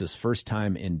full-time basis. First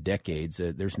time in decades.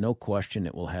 There's no question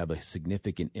it will have a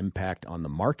significant impact on the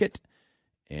market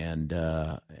and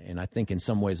I think in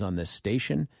some ways on this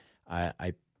station.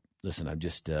 Listen, I'm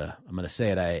going to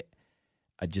say it.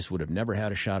 I just would have never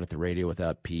had a shot at the radio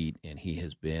without Pete, and he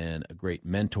has been a great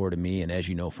mentor to me. And as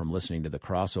you know from listening to the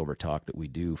crossover talk that we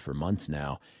do for months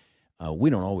now,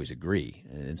 we don't always agree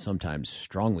and sometimes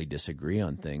strongly disagree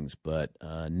on things, but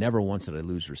never once did I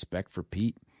lose respect for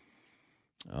Pete,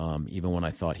 even when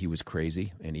I thought he was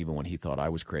crazy and even when he thought I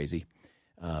was crazy.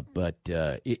 But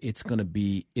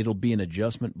it'll be an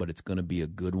adjustment, but it's going to be a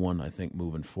good one, I think,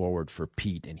 moving forward for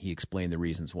Pete. And he explained the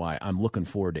reasons why. I'm looking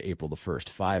forward to April the 1st,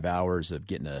 5 hours of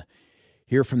getting to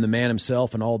hear from the man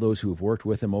himself and all those who have worked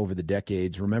with him over the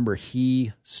decades. Remember,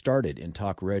 he started in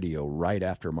talk radio right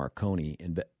after Marconi.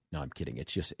 No, I'm kidding.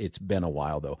 It's been a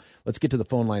while, though. Let's get to the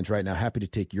phone lines right now. Happy to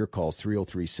take your calls,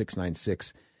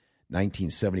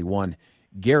 303-696-1971.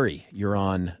 Gary, you're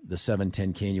on the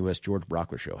 710 KNUS George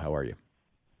Brockler Show. How are you?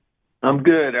 I'm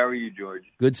good. How are you, George?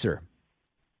 Good, sir.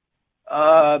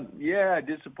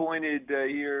 Disappointed to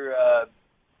hear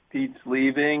Pete's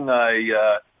leaving.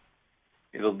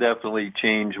 It'll definitely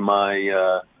change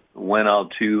my when I'll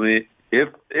tune it,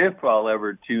 if I'll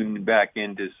ever tune back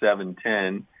into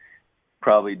 710.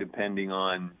 Probably depending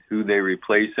on who they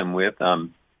replace him with.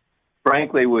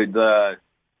 Frankly, would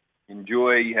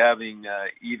enjoy having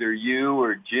either you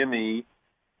or Jimmy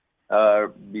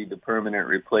be the permanent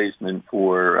replacement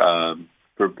for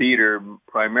Peter,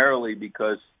 primarily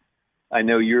because I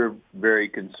know you're very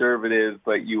conservative,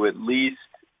 but you at least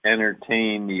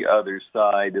entertain the other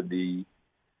side of the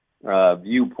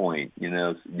viewpoint,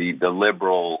 the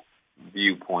liberal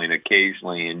viewpoint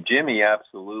occasionally. And Jimmy,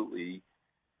 absolutely,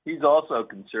 he's also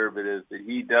conservative, but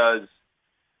he does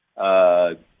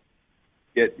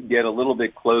get a little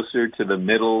bit closer to the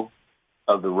middle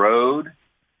of the road.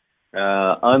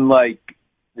 Unlike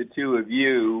the two of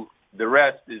you, the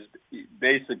rest is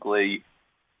basically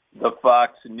the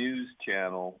Fox News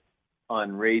channel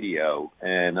on radio,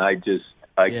 and I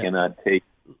cannot take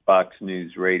Fox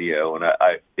News radio. And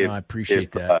I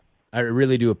appreciate that. I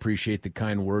really do appreciate the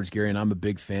kind words, Gary, and I'm a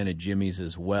big fan of Jimmy's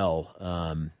as well.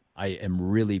 I am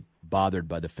really bothered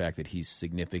by the fact that he's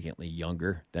significantly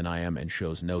younger than I am and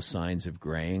shows no signs of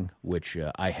graying, which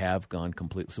I have gone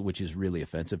completely, which is really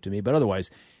offensive to me. But otherwise,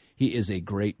 he is a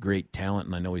great, great talent,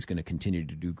 and I know he's going to continue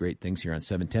to do great things here on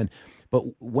 710.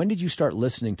 But when did you start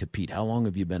listening to Pete? How long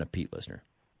have you been a Pete listener?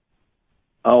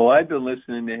 Oh, I've been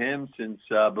listening to him since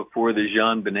before the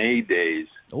Jean Benet days.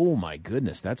 Oh, my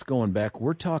goodness. That's going back.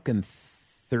 We're talking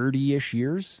 30-ish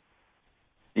years?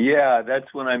 Yeah,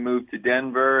 that's when I moved to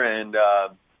Denver, and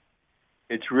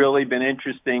it's really been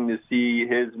interesting to see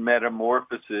his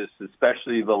metamorphosis,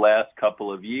 especially the last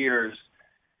couple of years,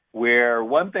 where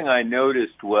one thing I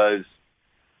noticed was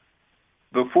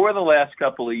before the last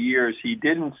couple of years, he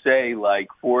didn't say like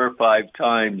 4 or 5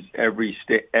 times every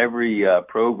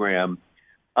program,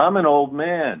 "I'm an old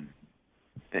man,"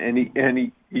 and he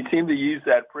seemed to use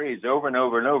that phrase over and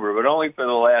over and over, but only for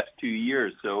the last 2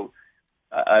 years. So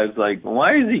I was like,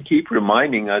 why does he keep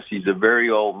reminding us he's a very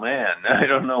old man? I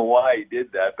don't know why he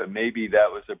did that, but maybe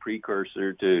that was a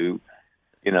precursor to,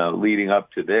 leading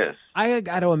up to this. I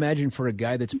got to imagine for a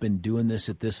guy that's been doing this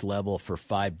at this level for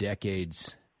 5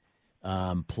 decades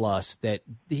plus, that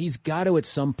he's got to at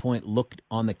some point look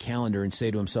on the calendar and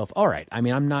say to himself, all right, I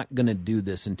mean, I'm not going to do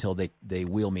this until they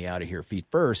wheel me out of here feet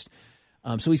first.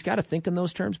 So he's got to think in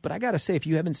those terms. But I got to say, if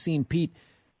you haven't seen Pete,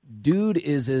 dude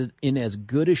is in as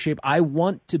good a shape. I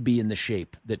want to be in the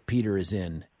shape that Peter is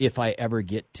in if I ever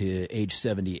get to age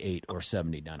 78 or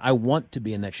 79. I want to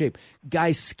be in that shape.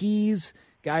 Guy skis,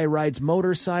 guy rides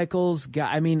motorcycles,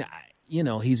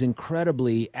 he's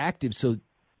incredibly active. So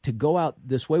to go out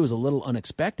this way was a little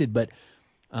unexpected, but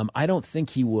I don't think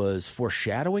he was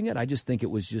foreshadowing it. I just think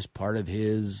it was just part of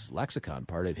his lexicon,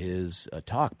 part of his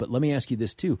talk. But let me ask you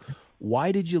this, too.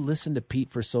 Why did you listen to Pete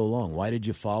for so long? Why did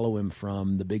you follow him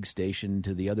from the big station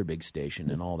to the other big station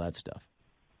and all that stuff?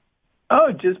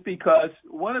 Oh, just because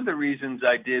one of the reasons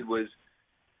I did was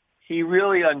he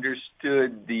really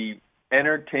understood the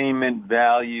entertainment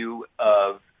value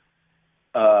of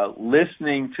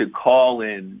listening to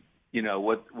call-in,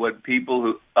 what people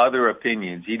who other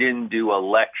opinions. He didn't do a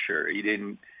lecture. He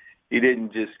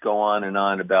didn't just go on and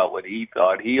on about what he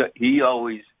thought. He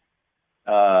always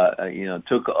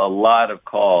took a lot of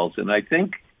calls, and I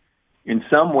think in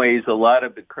some ways a lot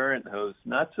of the current hosts,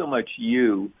 not so much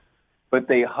you, but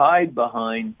they hide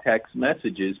behind text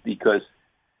messages because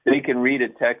they can read a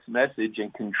text message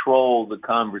and control the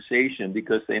conversation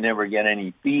because they never get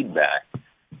any feedback.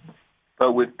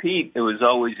 But with Pete, it was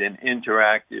always an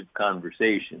interactive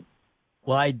conversation.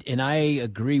 Well, I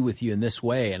agree with you in this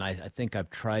way, and I think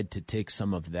I've tried to take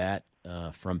some of that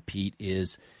from Pete,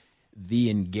 is the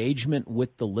engagement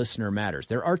with the listener matters.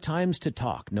 There are times to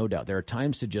talk, no doubt. There are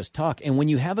times to just talk. And when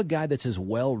you have a guy that's as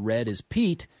well-read as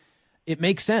Pete, it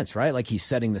makes sense, right? Like, he's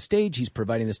setting the stage, he's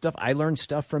providing this stuff. I learned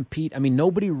stuff from Pete. I mean,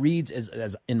 nobody reads,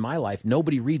 as in my life,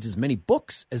 nobody reads as many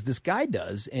books as this guy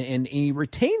does, and he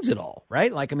retains it all,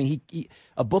 right? Like, I mean, he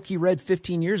a book he read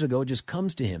 15 years ago just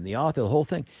comes to him, the author, the whole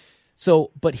thing.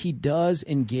 So, but he does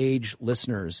engage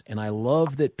listeners, and I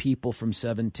love that people from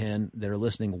 710 that are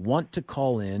listening want to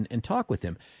call in and talk with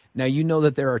him. Now, you know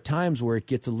that there are times where it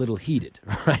gets a little heated,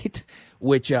 right?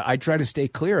 Which I try to stay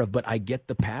clear of, but I get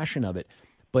the passion of it.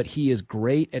 But he is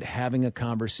great at having a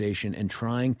conversation and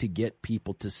trying to get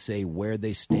people to say where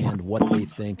they stand, what they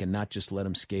think, and not just let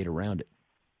them skate around it.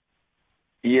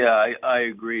 Yeah, I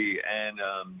agree. And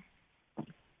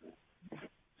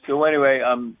so anyway,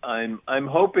 I'm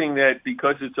hoping that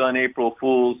because it's on April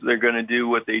Fools, they're going to do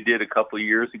what they did a couple of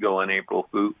years ago on April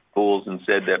Fools and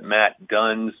said that Matt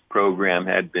Dunn's program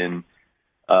had been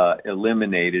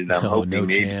eliminated. I'm hoping no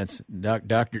chance.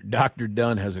 Dr.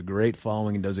 Dunn has a great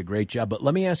following and does a great job. But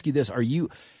let me ask you this.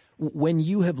 When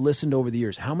you have listened over the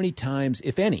years, how many times,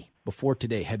 if any, before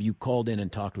today, have you called in and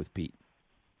talked with Pete?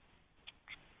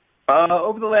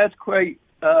 Over the last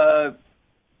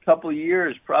couple of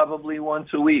years, probably once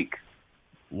a week.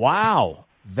 Wow.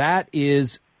 That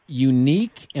is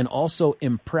unique and also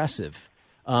impressive.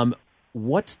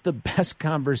 What's the best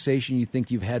conversation you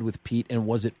think you've had with Pete, and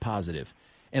was it positive?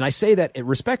 And I say that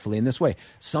respectfully in this way.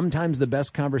 Sometimes the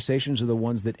best conversations are the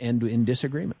ones that end in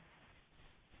disagreement.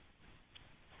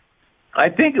 I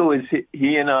think it was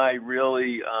he and I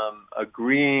really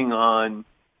agreeing on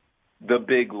the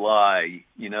big lie,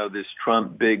 this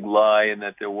Trump big lie, and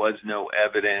that there was no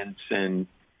evidence. And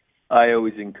I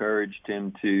always encouraged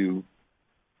him to,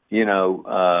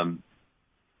 to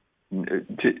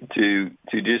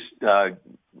just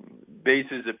base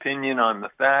his opinion on the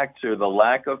facts or the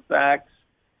lack of facts.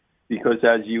 Because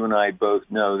as you and I both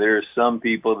know, there are some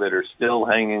people that are still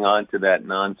hanging on to that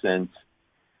nonsense,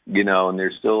 and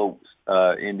they're still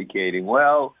indicating,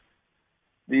 well,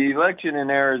 the election in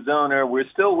Arizona, we're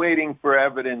still waiting for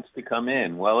evidence to come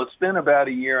in. Well, it's been about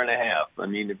a year and a half. I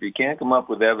mean, if you can't come up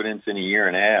with evidence in a year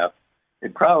and a half,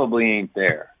 it probably ain't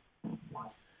there.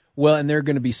 Well, and there are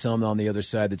going to be some on the other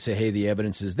side that say, hey, the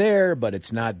evidence is there, but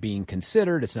it's not being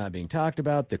considered. It's not being talked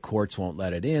about. The courts won't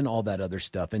let it in, all that other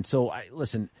stuff. And so,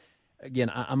 listen,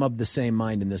 again, I'm of the same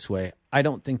mind in this way. I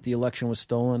don't think the election was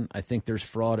stolen. I think there's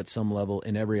fraud at some level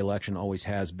in every election, always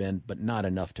has been, but not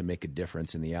enough to make a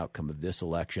difference in the outcome of this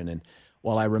election. And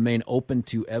while I remain open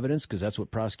to evidence, because that's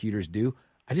what prosecutors do,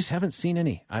 I just haven't seen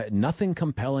any. Nothing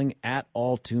compelling at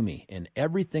all to me. And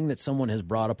everything that someone has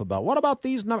brought up about, what about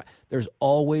these? There's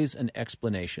always an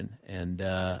explanation. And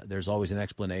there's always an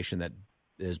explanation that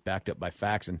is backed up by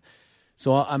facts. And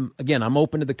so I'm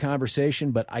open to the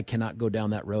conversation, but I cannot go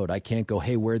down that road. I can't go,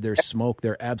 hey, where there's smoke,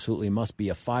 there absolutely must be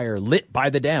a fire lit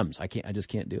by the Dems. I just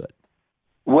can't do it.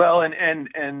 Well,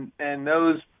 and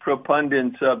those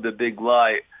proponents of the big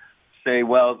lie say,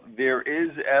 well, there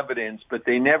is evidence, but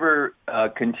they never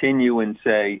continue and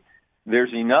say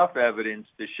there's enough evidence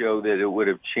to show that it would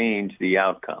have changed the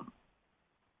outcome.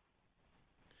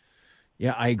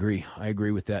 Yeah, I agree. I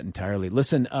agree with that entirely.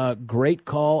 Listen, great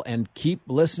call, and keep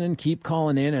listening, keep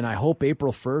calling in, and I hope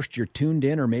April 1st you're tuned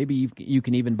in, or maybe you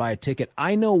can even buy a ticket.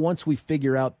 I know once we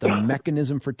figure out the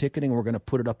mechanism for ticketing, we're going to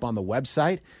put it up on the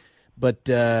website. But,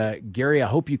 Gary, I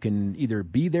hope you can either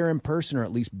be there in person or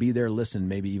at least be there, listen,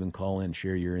 maybe even call in,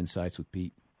 share your insights with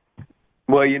Pete.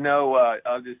 Well,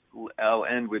 I'll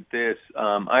end with this.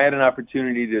 I had an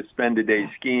opportunity to spend a day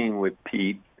skiing with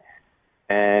Pete.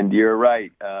 And you're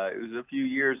right. It was a few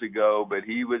years ago, but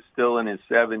he was still in his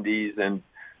 70s, and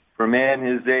for a man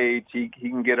his age, he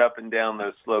can get up and down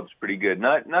those slopes pretty good.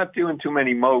 Not doing too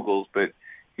many moguls, but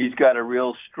he's got a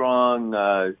real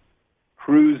strong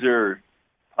cruiser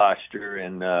posture,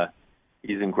 and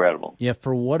he's incredible. Yeah,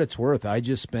 for what it's worth, I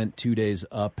just spent 2 days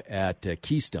up at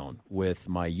Keystone with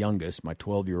my youngest, my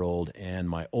 12-year-old, and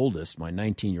my oldest, my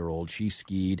 19-year-old. She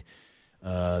skied.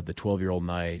 The 12-year-old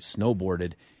and I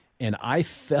snowboarded. And I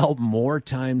fell more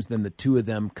times than the two of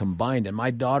them combined. And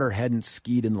my daughter hadn't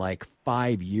skied in like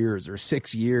 5 years or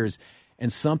 6 years.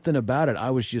 And something about it, I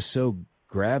was just so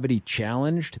gravity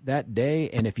challenged that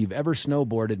day. And if you've ever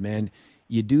snowboarded, man,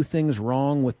 you do things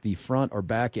wrong with the front or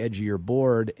back edge of your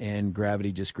board, and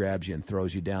gravity just grabs you and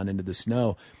throws you down into the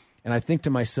snow. And I think to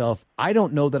myself, I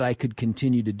don't know that I could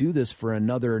continue to do this for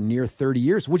another near 30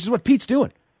 years, which is what Pete's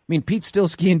doing. I mean, Pete's still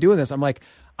skiing doing this. I'm like,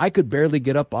 I could barely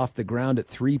get up off the ground at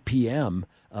 3 p.m.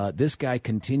 This guy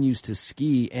continues to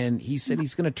ski, and he said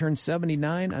he's going to turn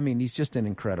 79. I mean, he's just in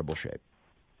incredible shape.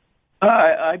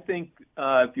 I think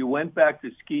if you went back to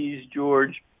skis,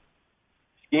 George,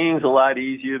 skiing's a lot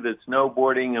easier than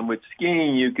snowboarding, and with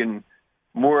skiing you can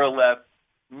more or less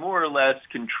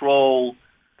control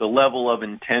the level of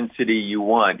intensity you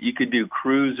want. You could do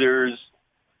cruisers,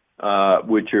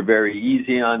 which are very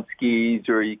easy on skis,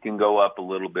 or you can go up a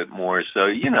little bit more. So,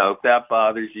 if that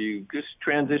bothers you, just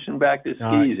transition back to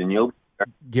skis and you'll...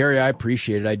 Gary, I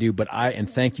appreciate it. I do. And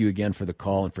thank you again for the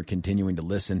call and for continuing to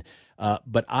listen.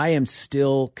 But I am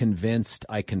still convinced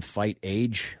I can fight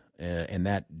age and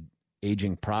that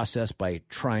aging process by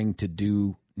trying to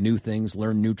do new things,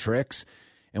 learn new tricks.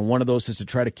 And one of those is to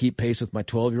try to keep pace with my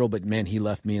 12-year-old. But, man, he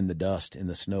left me in the dust, in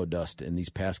the snow dust in these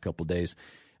past couple days.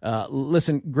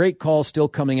 Listen, great call still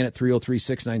coming in at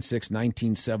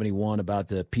 303-696-1971 about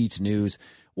the Pete's News.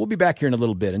 We'll be back here in a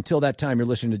little bit. Until that time, you're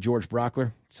listening to George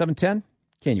Brockler, 710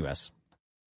 KNUS.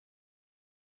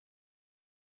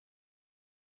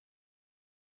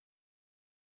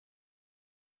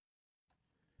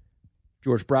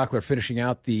 George Brockler finishing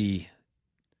out the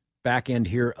back end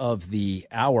here of the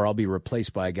hour. I'll be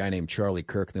replaced by a guy named Charlie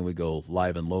Kirk. Then we go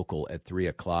live and local at 3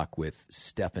 o'clock with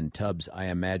Stephen Tubbs. I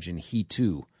imagine he,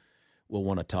 too, will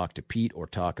want to talk to Pete or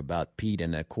talk about Pete.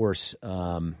 And, of course,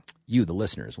 you, the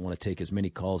listeners, want to take as many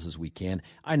calls as we can.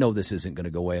 I know this isn't going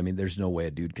to go away. I mean, there's no way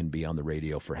a dude can be on the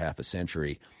radio for half a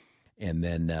century and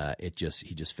then he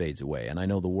just fades away. And I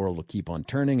know the world will keep on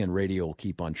turning and radio will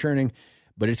keep on churning,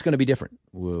 but it's going to be different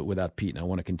without Pete. And I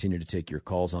want to continue to take your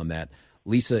calls on that.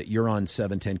 Lisa, you're on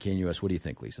 710 KNUS. What do you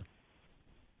think, Lisa?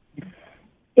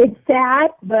 It's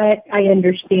sad, but I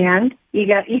understand. You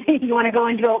want to go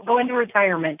into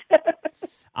retirement.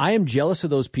 I am jealous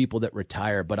of those people that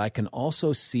retire, but I can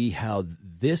also see how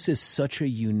this is such a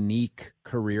unique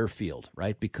career field,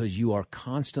 right? Because you are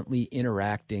constantly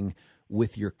interacting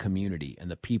with your community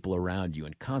and the people around you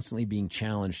and constantly being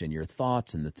challenged in your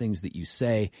thoughts and the things that you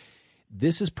say.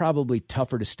 This is probably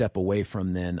tougher to step away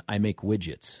from than I make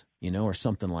widgets, or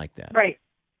something like that. Right.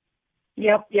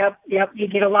 Yep. You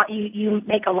get a lot. You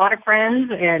make a lot of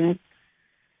friends, and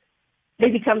they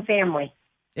become family.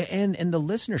 And the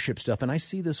listenership stuff, and I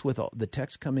see this with the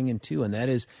text coming in too, and that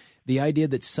is the idea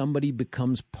that somebody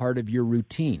becomes part of your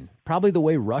routine. Probably the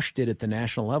way Rush did at the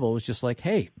national level was just like,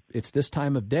 hey, it's this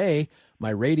time of day,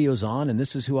 my radio's on, and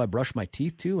this is who I brush my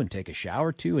teeth to and take a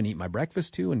shower to and eat my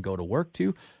breakfast to and go to work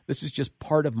to. This is just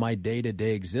part of my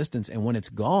day-to-day existence, and when it's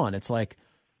gone, it's like,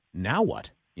 now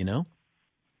what, Yep.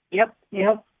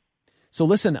 So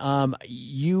listen,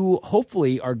 you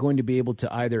hopefully are going to be able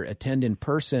to either attend in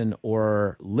person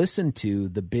or listen to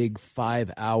the big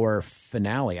 5-hour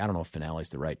finale. I don't know if finale is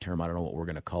the right term. I don't know what we're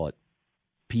going to call it,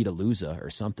 Pete-a-looza or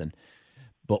something.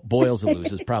 But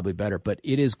Boyles-a-looza is probably better. But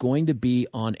it is going to be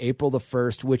on April the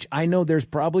 1st, which I know there's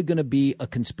probably going to be a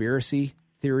conspiracy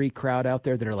theory crowd out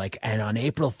there that are like, and on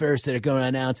April 1st they're going to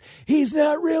announce he's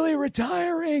not really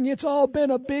retiring. It's all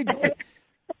been a big...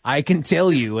 I can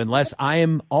tell you, unless I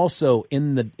am also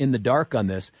in the dark on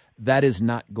this, that is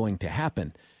not going to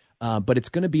happen. But it's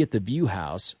going to be at the View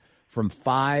House from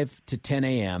 5 to 10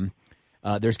 a.m.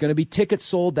 There's going to be tickets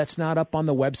sold. That's not up on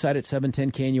the website at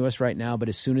 710 KNUS right now, but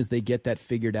as soon as they get that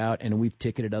figured out, and we've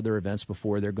ticketed other events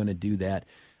before, they're going to do that.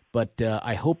 But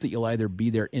I hope that you'll either be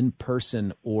there in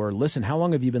person or listen. How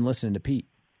long have you been listening to Pete?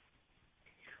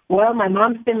 Well, my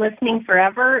mom's been listening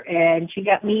forever, and she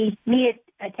got me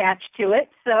attached to it.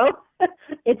 So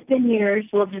it's been years,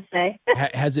 we'll just say.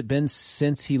 Has it been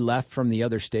since he left from the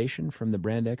other station, from the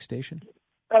Brand X station?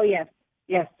 Oh, yes.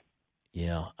 Yes.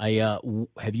 Yeah.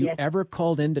 Have you ever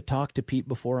called in to talk to Pete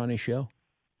before on his show?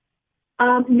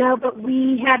 No, but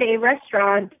we had a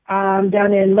restaurant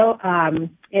down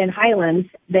in Highlands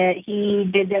that he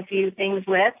did a few things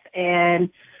with, and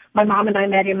my mom and I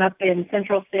met him up in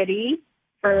Central City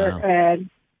for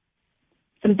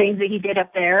some things that he did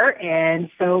up there,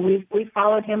 and so we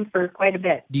followed him for quite a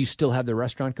bit. Do you still have the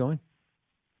restaurant going?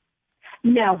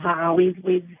 No, we've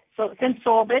since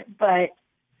sold it, but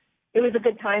it was a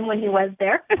good time when he was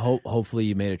there. Hopefully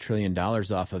you made $1 trillion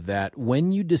off of that.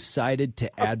 When you decided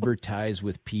to advertise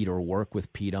with Pete or work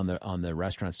with Pete on the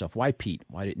restaurant stuff, why Pete?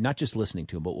 Not just listening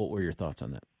to him, but what were your thoughts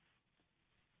on that?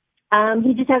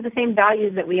 He just has the same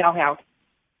values that we all have,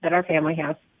 that our family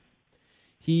has.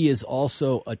 He is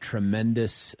also a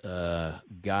tremendous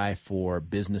guy for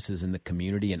businesses in the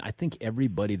community, and I think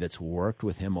everybody that's worked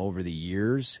with him over the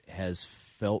years has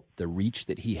felt the reach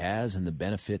that he has and the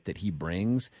benefit that he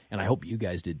brings, and I hope you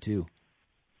guys did too.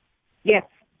 Yes,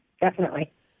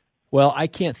 definitely. Well, I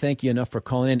can't thank you enough for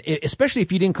calling in, especially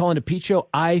if you didn't call into Pete Show.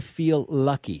 I feel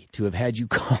lucky to have had you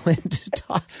call in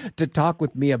to talk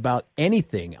with me about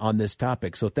anything on this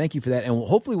topic, so thank you for that, and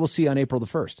hopefully we'll see you on April the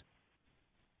 1st.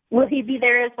 Will he be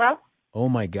there as well? Oh,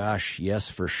 my gosh, yes,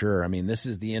 for sure. I mean, this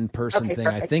is the in-person thing.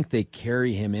 Perfect. I think they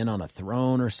carry him in on a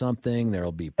throne or something.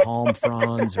 There'll be palm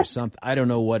fronds or something. I don't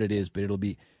know what it is, but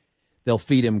they'll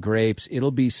feed him grapes.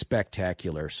 It'll be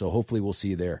spectacular. So hopefully we'll see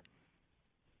you there.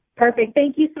 Perfect.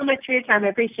 Thank you so much for your time. I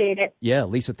appreciate it. Yeah,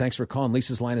 Lisa, thanks for calling.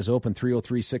 Lisa's line is open,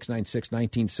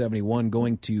 303-696-1971.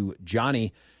 Going to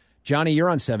Johnny. Johnny, you're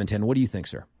on 710. What do you think,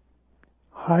 sir?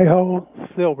 Hi-ho,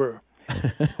 Silver.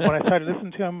 When I started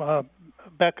listening to him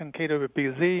back in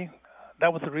KWBZ,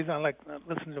 that was the reason I like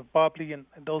listening to Bob Lee and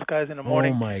those guys in the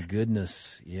morning. Oh, my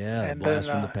goodness. Yeah, and blast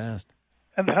then, from the past.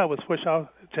 And then I was switched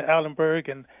out to Alan Berg,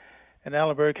 and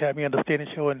Alan Berg had me on the Stating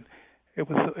Show, and it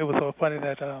was so funny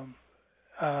that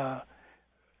Alan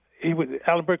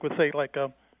Berg would say, like,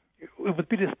 it would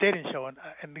be the Stating Show,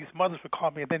 and these mothers would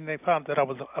call me, and then they found that I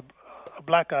was a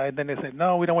black guy, and then they said,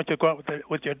 no, we don't want you to go out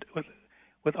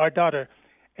with our daughter.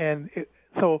 And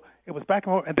so it was back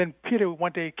and forth. And then Peter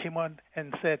one day came on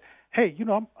and said, hey,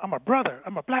 I'm a brother.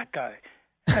 I'm a black guy.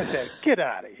 And I said, get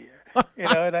out of here.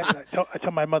 And I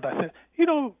told my mother, I said,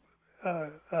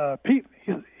 Pete,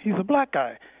 he's a black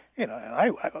guy. And I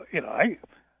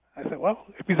said, well,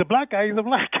 if he's a black guy, he's a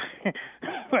black guy.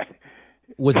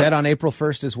 Was that on April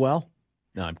 1st as well?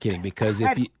 No, I'm kidding. Because if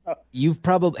have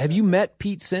you met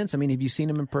Pete since? I mean, have you seen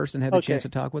him in person, had the chance to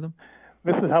talk with him?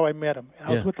 This is how I met him.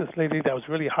 I was with this lady that was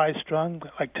really high-strung,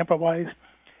 like temper-wise,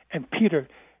 and Peter,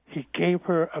 he gave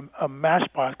her a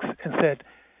matchbox and said,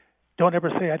 don't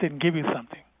ever say I didn't give you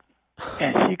something.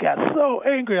 And she got so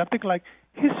angry. I'm thinking, like,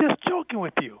 he's just joking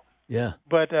with you. Yeah.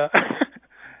 But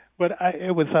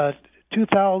it was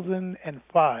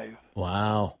 2005.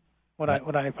 Wow. When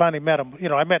I finally met him.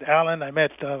 I met Alan. I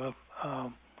met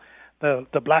the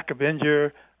Black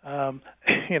Avenger. I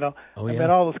met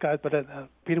all those guys, but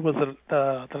Peter was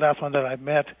the last one that I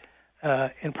met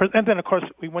in person. And then, of course,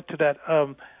 we went to that.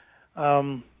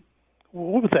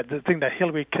 What was that? The thing that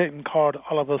Hillary Clinton called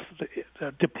all of us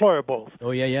the deplorables. Oh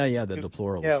yeah, the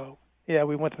deplorables. Yeah,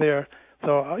 we went there.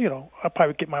 So I'll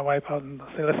probably get my wife out and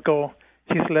say, let's go.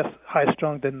 She's less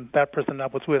high-strung than that person I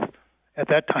was with at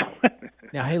that time.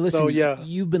 Now, hey, listen,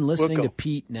 you've been listening to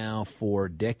Pete now for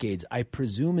decades. I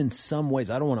presume in some ways,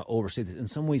 I don't want to overstate this, in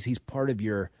some ways he's part of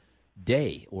your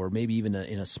day, or maybe even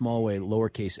in a small way,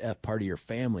 lowercase f, part of your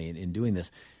family in doing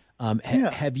this.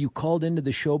 Have you called into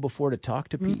the show before to talk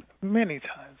to Pete? Many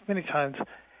times.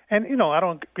 And, I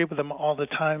don't agree with him all the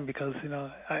time because,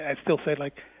 I still say,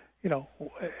 like,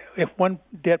 if one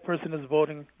dead person is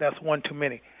voting, that's one too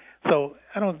many. So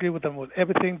I don't agree with him with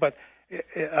everything, but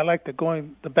I like the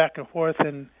back and forth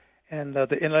and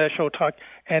the intellectual talk,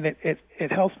 and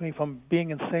it helps me from being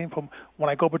insane. From when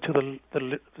I go over to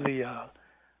the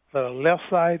left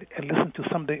side and listen to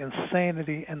some of the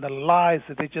insanity and the lies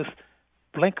that they just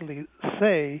blankly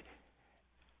say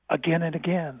again and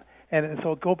again, and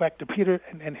so go back to Peter,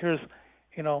 and here's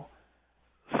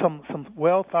some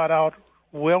well thought out,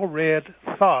 well read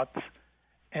thoughts,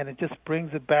 and it just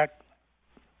brings it back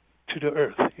to the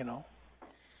earth,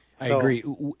 I agree.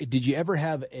 Did you ever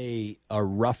have a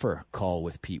rougher call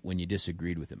with Pete when you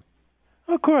disagreed with him?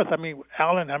 Of course.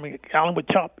 Alan would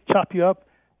chop you up.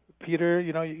 Peter,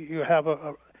 you have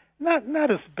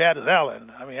Not as bad as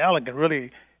Alan. I mean, Alan can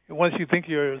really, once you think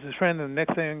you're his friend, and the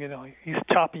next thing, he's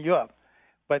chopping you up.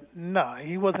 But no,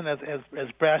 he wasn't as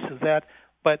brash as that.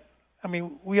 But I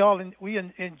mean, we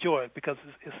enjoy it because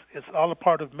it's all a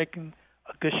part of making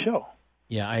a good show.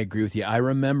 Yeah, I agree with you. I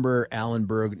remember Alan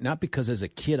Berg, not because as a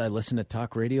kid I listened to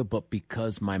talk radio, but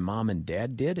because my mom and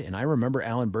dad did. And I remember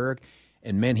Alan Berg,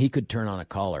 and man, he could turn on a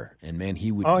caller, and man,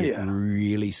 he would get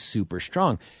really super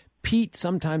strong. Pete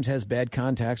sometimes has bad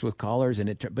contacts with callers,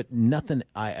 but nothing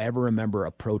I ever remember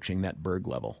approaching that Berg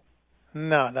level.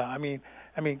 No. I mean,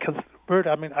 because Berg,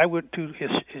 I went to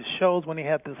his shows when he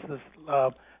had this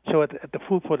show at the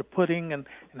Food for the Pudding, and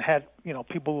had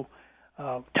people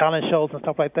talent shows and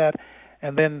stuff like that.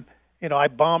 And then, I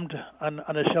bombed on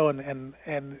the show,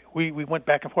 and we went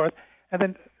back and forth.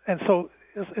 And so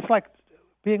it's like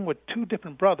being with two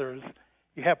different brothers.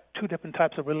 You have two different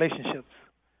types of relationships,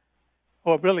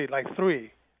 or really like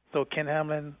three. So Ken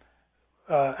Hamlin,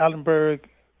 Alan Berg,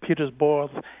 Peters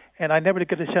Boyles, and I never did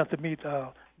get a chance to meet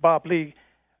Bob Lee.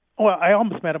 Well, I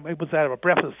almost met him. It was at a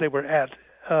breakfast they were at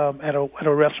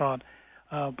a restaurant,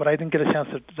 but I didn't get a chance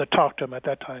to talk to him at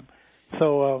that time.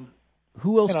 So.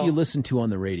 Who else do you listen to on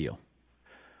the radio?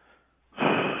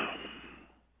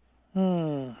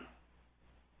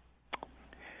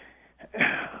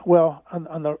 Well,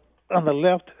 on the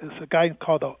left is a guy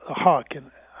called the Hawk, and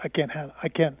I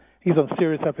can't. He's on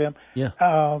Sirius FM. Yeah.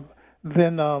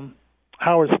 Then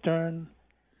Howard Stern,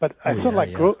 but I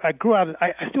grew out.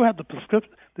 I still have the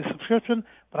subscription,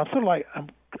 but I'm sort of like I've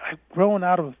grown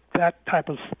out of that type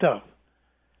of stuff.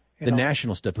 The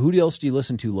national stuff. Who else do you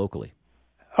listen to locally?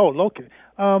 Oh, locally.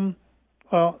 Well,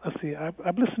 let's see.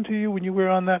 I've listened to you when you were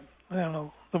on that,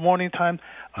 the morning time.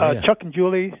 Chuck and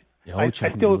Julie. I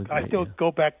still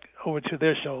go back over to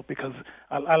their show because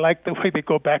I like the way they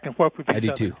go back and forth with each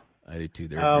other. I do too.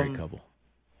 They're a great couple.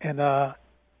 And of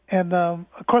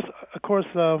course,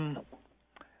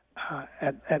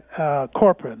 at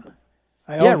Corcoran.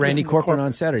 Randy Corcoran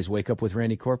on Saturdays. Wake Up with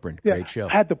Randy Corcoran. Great show.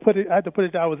 I had to put it. I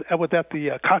was at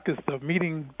the caucus, the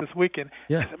meeting this weekend.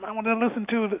 Yeah. I said, I want to listen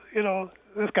to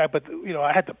this guy, but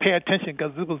I had to pay attention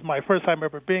because this was my first time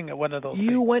ever being at one of those.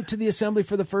 You went to the assembly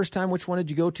for the first time. Which one did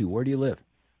you go to? Where do you live?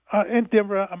 In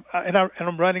Denver,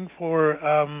 I'm running for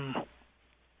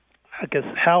I guess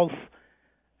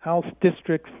House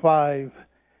District 5,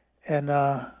 and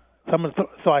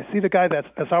so I see the guy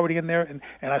that's already in there, and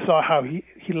I saw how he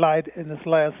lied in this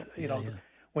last,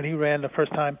 when he ran the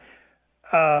first time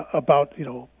about,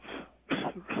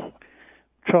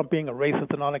 Trump being a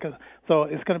racist and all that. So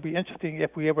it's going to be interesting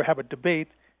if we ever have a debate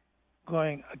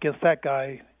going against that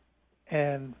guy.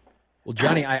 And well,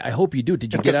 Johnny, I hope you do.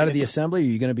 Did you get out of the assembly? Are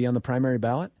you going to be on the primary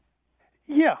ballot?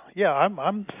 Yeah,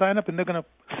 I'm signed up, and they're going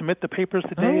to submit the papers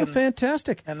today. Oh,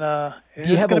 fantastic! And do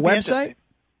you have a website?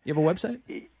 You have a website?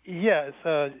 Yeah, it's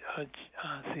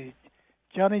let's see,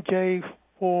 Johnny J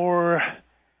for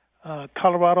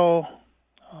Colorado.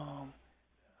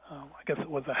 I guess it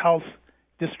was the House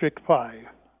District 5.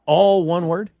 All one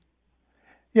word?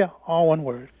 Yeah, all one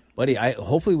word. Buddy,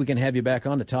 hopefully we can have you back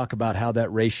on to talk about how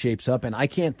that race shapes up. And I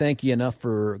can't thank you enough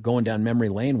for going down memory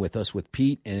lane with us with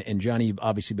Pete. And Johnny, you've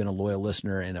obviously been a loyal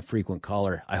listener and a frequent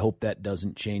caller. I hope that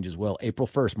doesn't change as well. April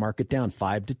 1st, mark it down,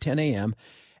 5 to 10 a.m.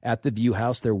 at the View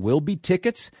House. There will be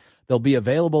tickets. They'll be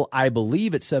available, I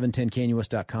believe, at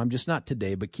 710knus.com. Just not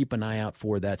today, but keep an eye out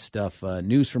for that stuff.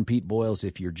 News from Pete Boyles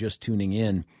if you're just tuning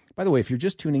in. By the way, if you're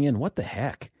just tuning in, what the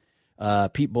heck?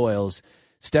 Pete Boyles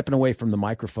stepping away from the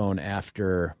microphone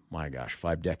after,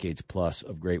 5 decades plus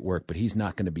of great work, but he's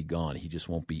not going to be gone. He just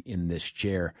won't be in this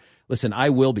chair. Listen, I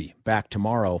will be back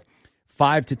tomorrow,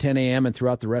 5 to 10 a.m. and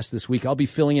throughout the rest of this week. I'll be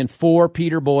filling in for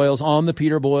Peter Boyles on the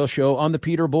Peter Boyles Show on the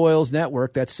Peter Boyles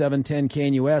Network. That's 710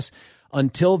 KNUS.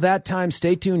 Until that time,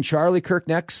 stay tuned. Charlie Kirk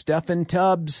next, Stephen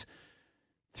Tubbs,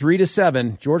 3 to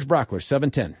 7. George Brockler,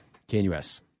 710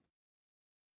 KNUS.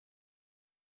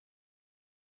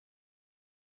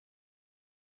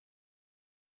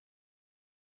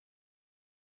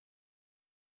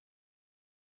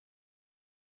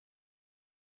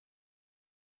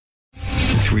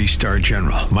 Three-star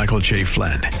General Michael J.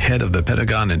 Flynn, head of the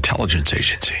Pentagon Intelligence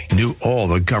Agency, knew all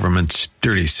the government's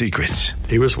dirty secrets.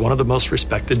 He was one of the most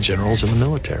respected generals in the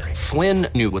military. Flynn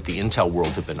knew what the intel world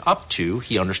had been up to.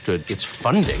 He understood its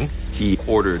funding. He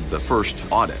ordered the first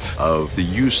audit of the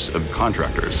use of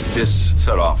contractors. This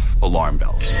set off alarm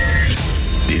bells.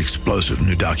 The explosive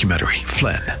new documentary,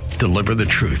 Flynn, deliver the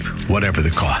truth, whatever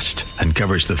the cost, and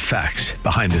covers the facts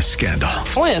behind the scandal.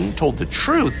 Flynn told the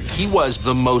truth. He was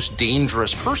the most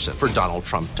dangerous person for Donald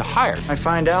Trump to hire. I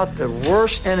find out the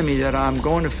worst enemy that I'm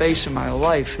going to face in my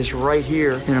life is right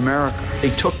here in America. They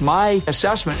took my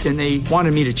assessment and they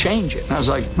wanted me to change it. And I was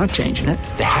like, I'm not changing it.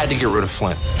 They had to get rid of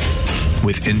Flynn.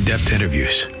 With in-depth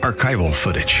interviews, archival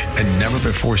footage, and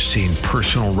never-before-seen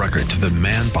personal records of the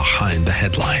man behind the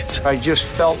headlines. I just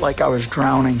felt like I was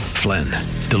drowning. Flynn,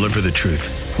 deliver the truth,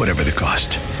 whatever the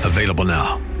cost. Available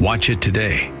now. Watch it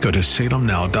today. Go to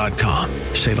salemnow.com.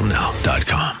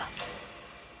 salemnow.com.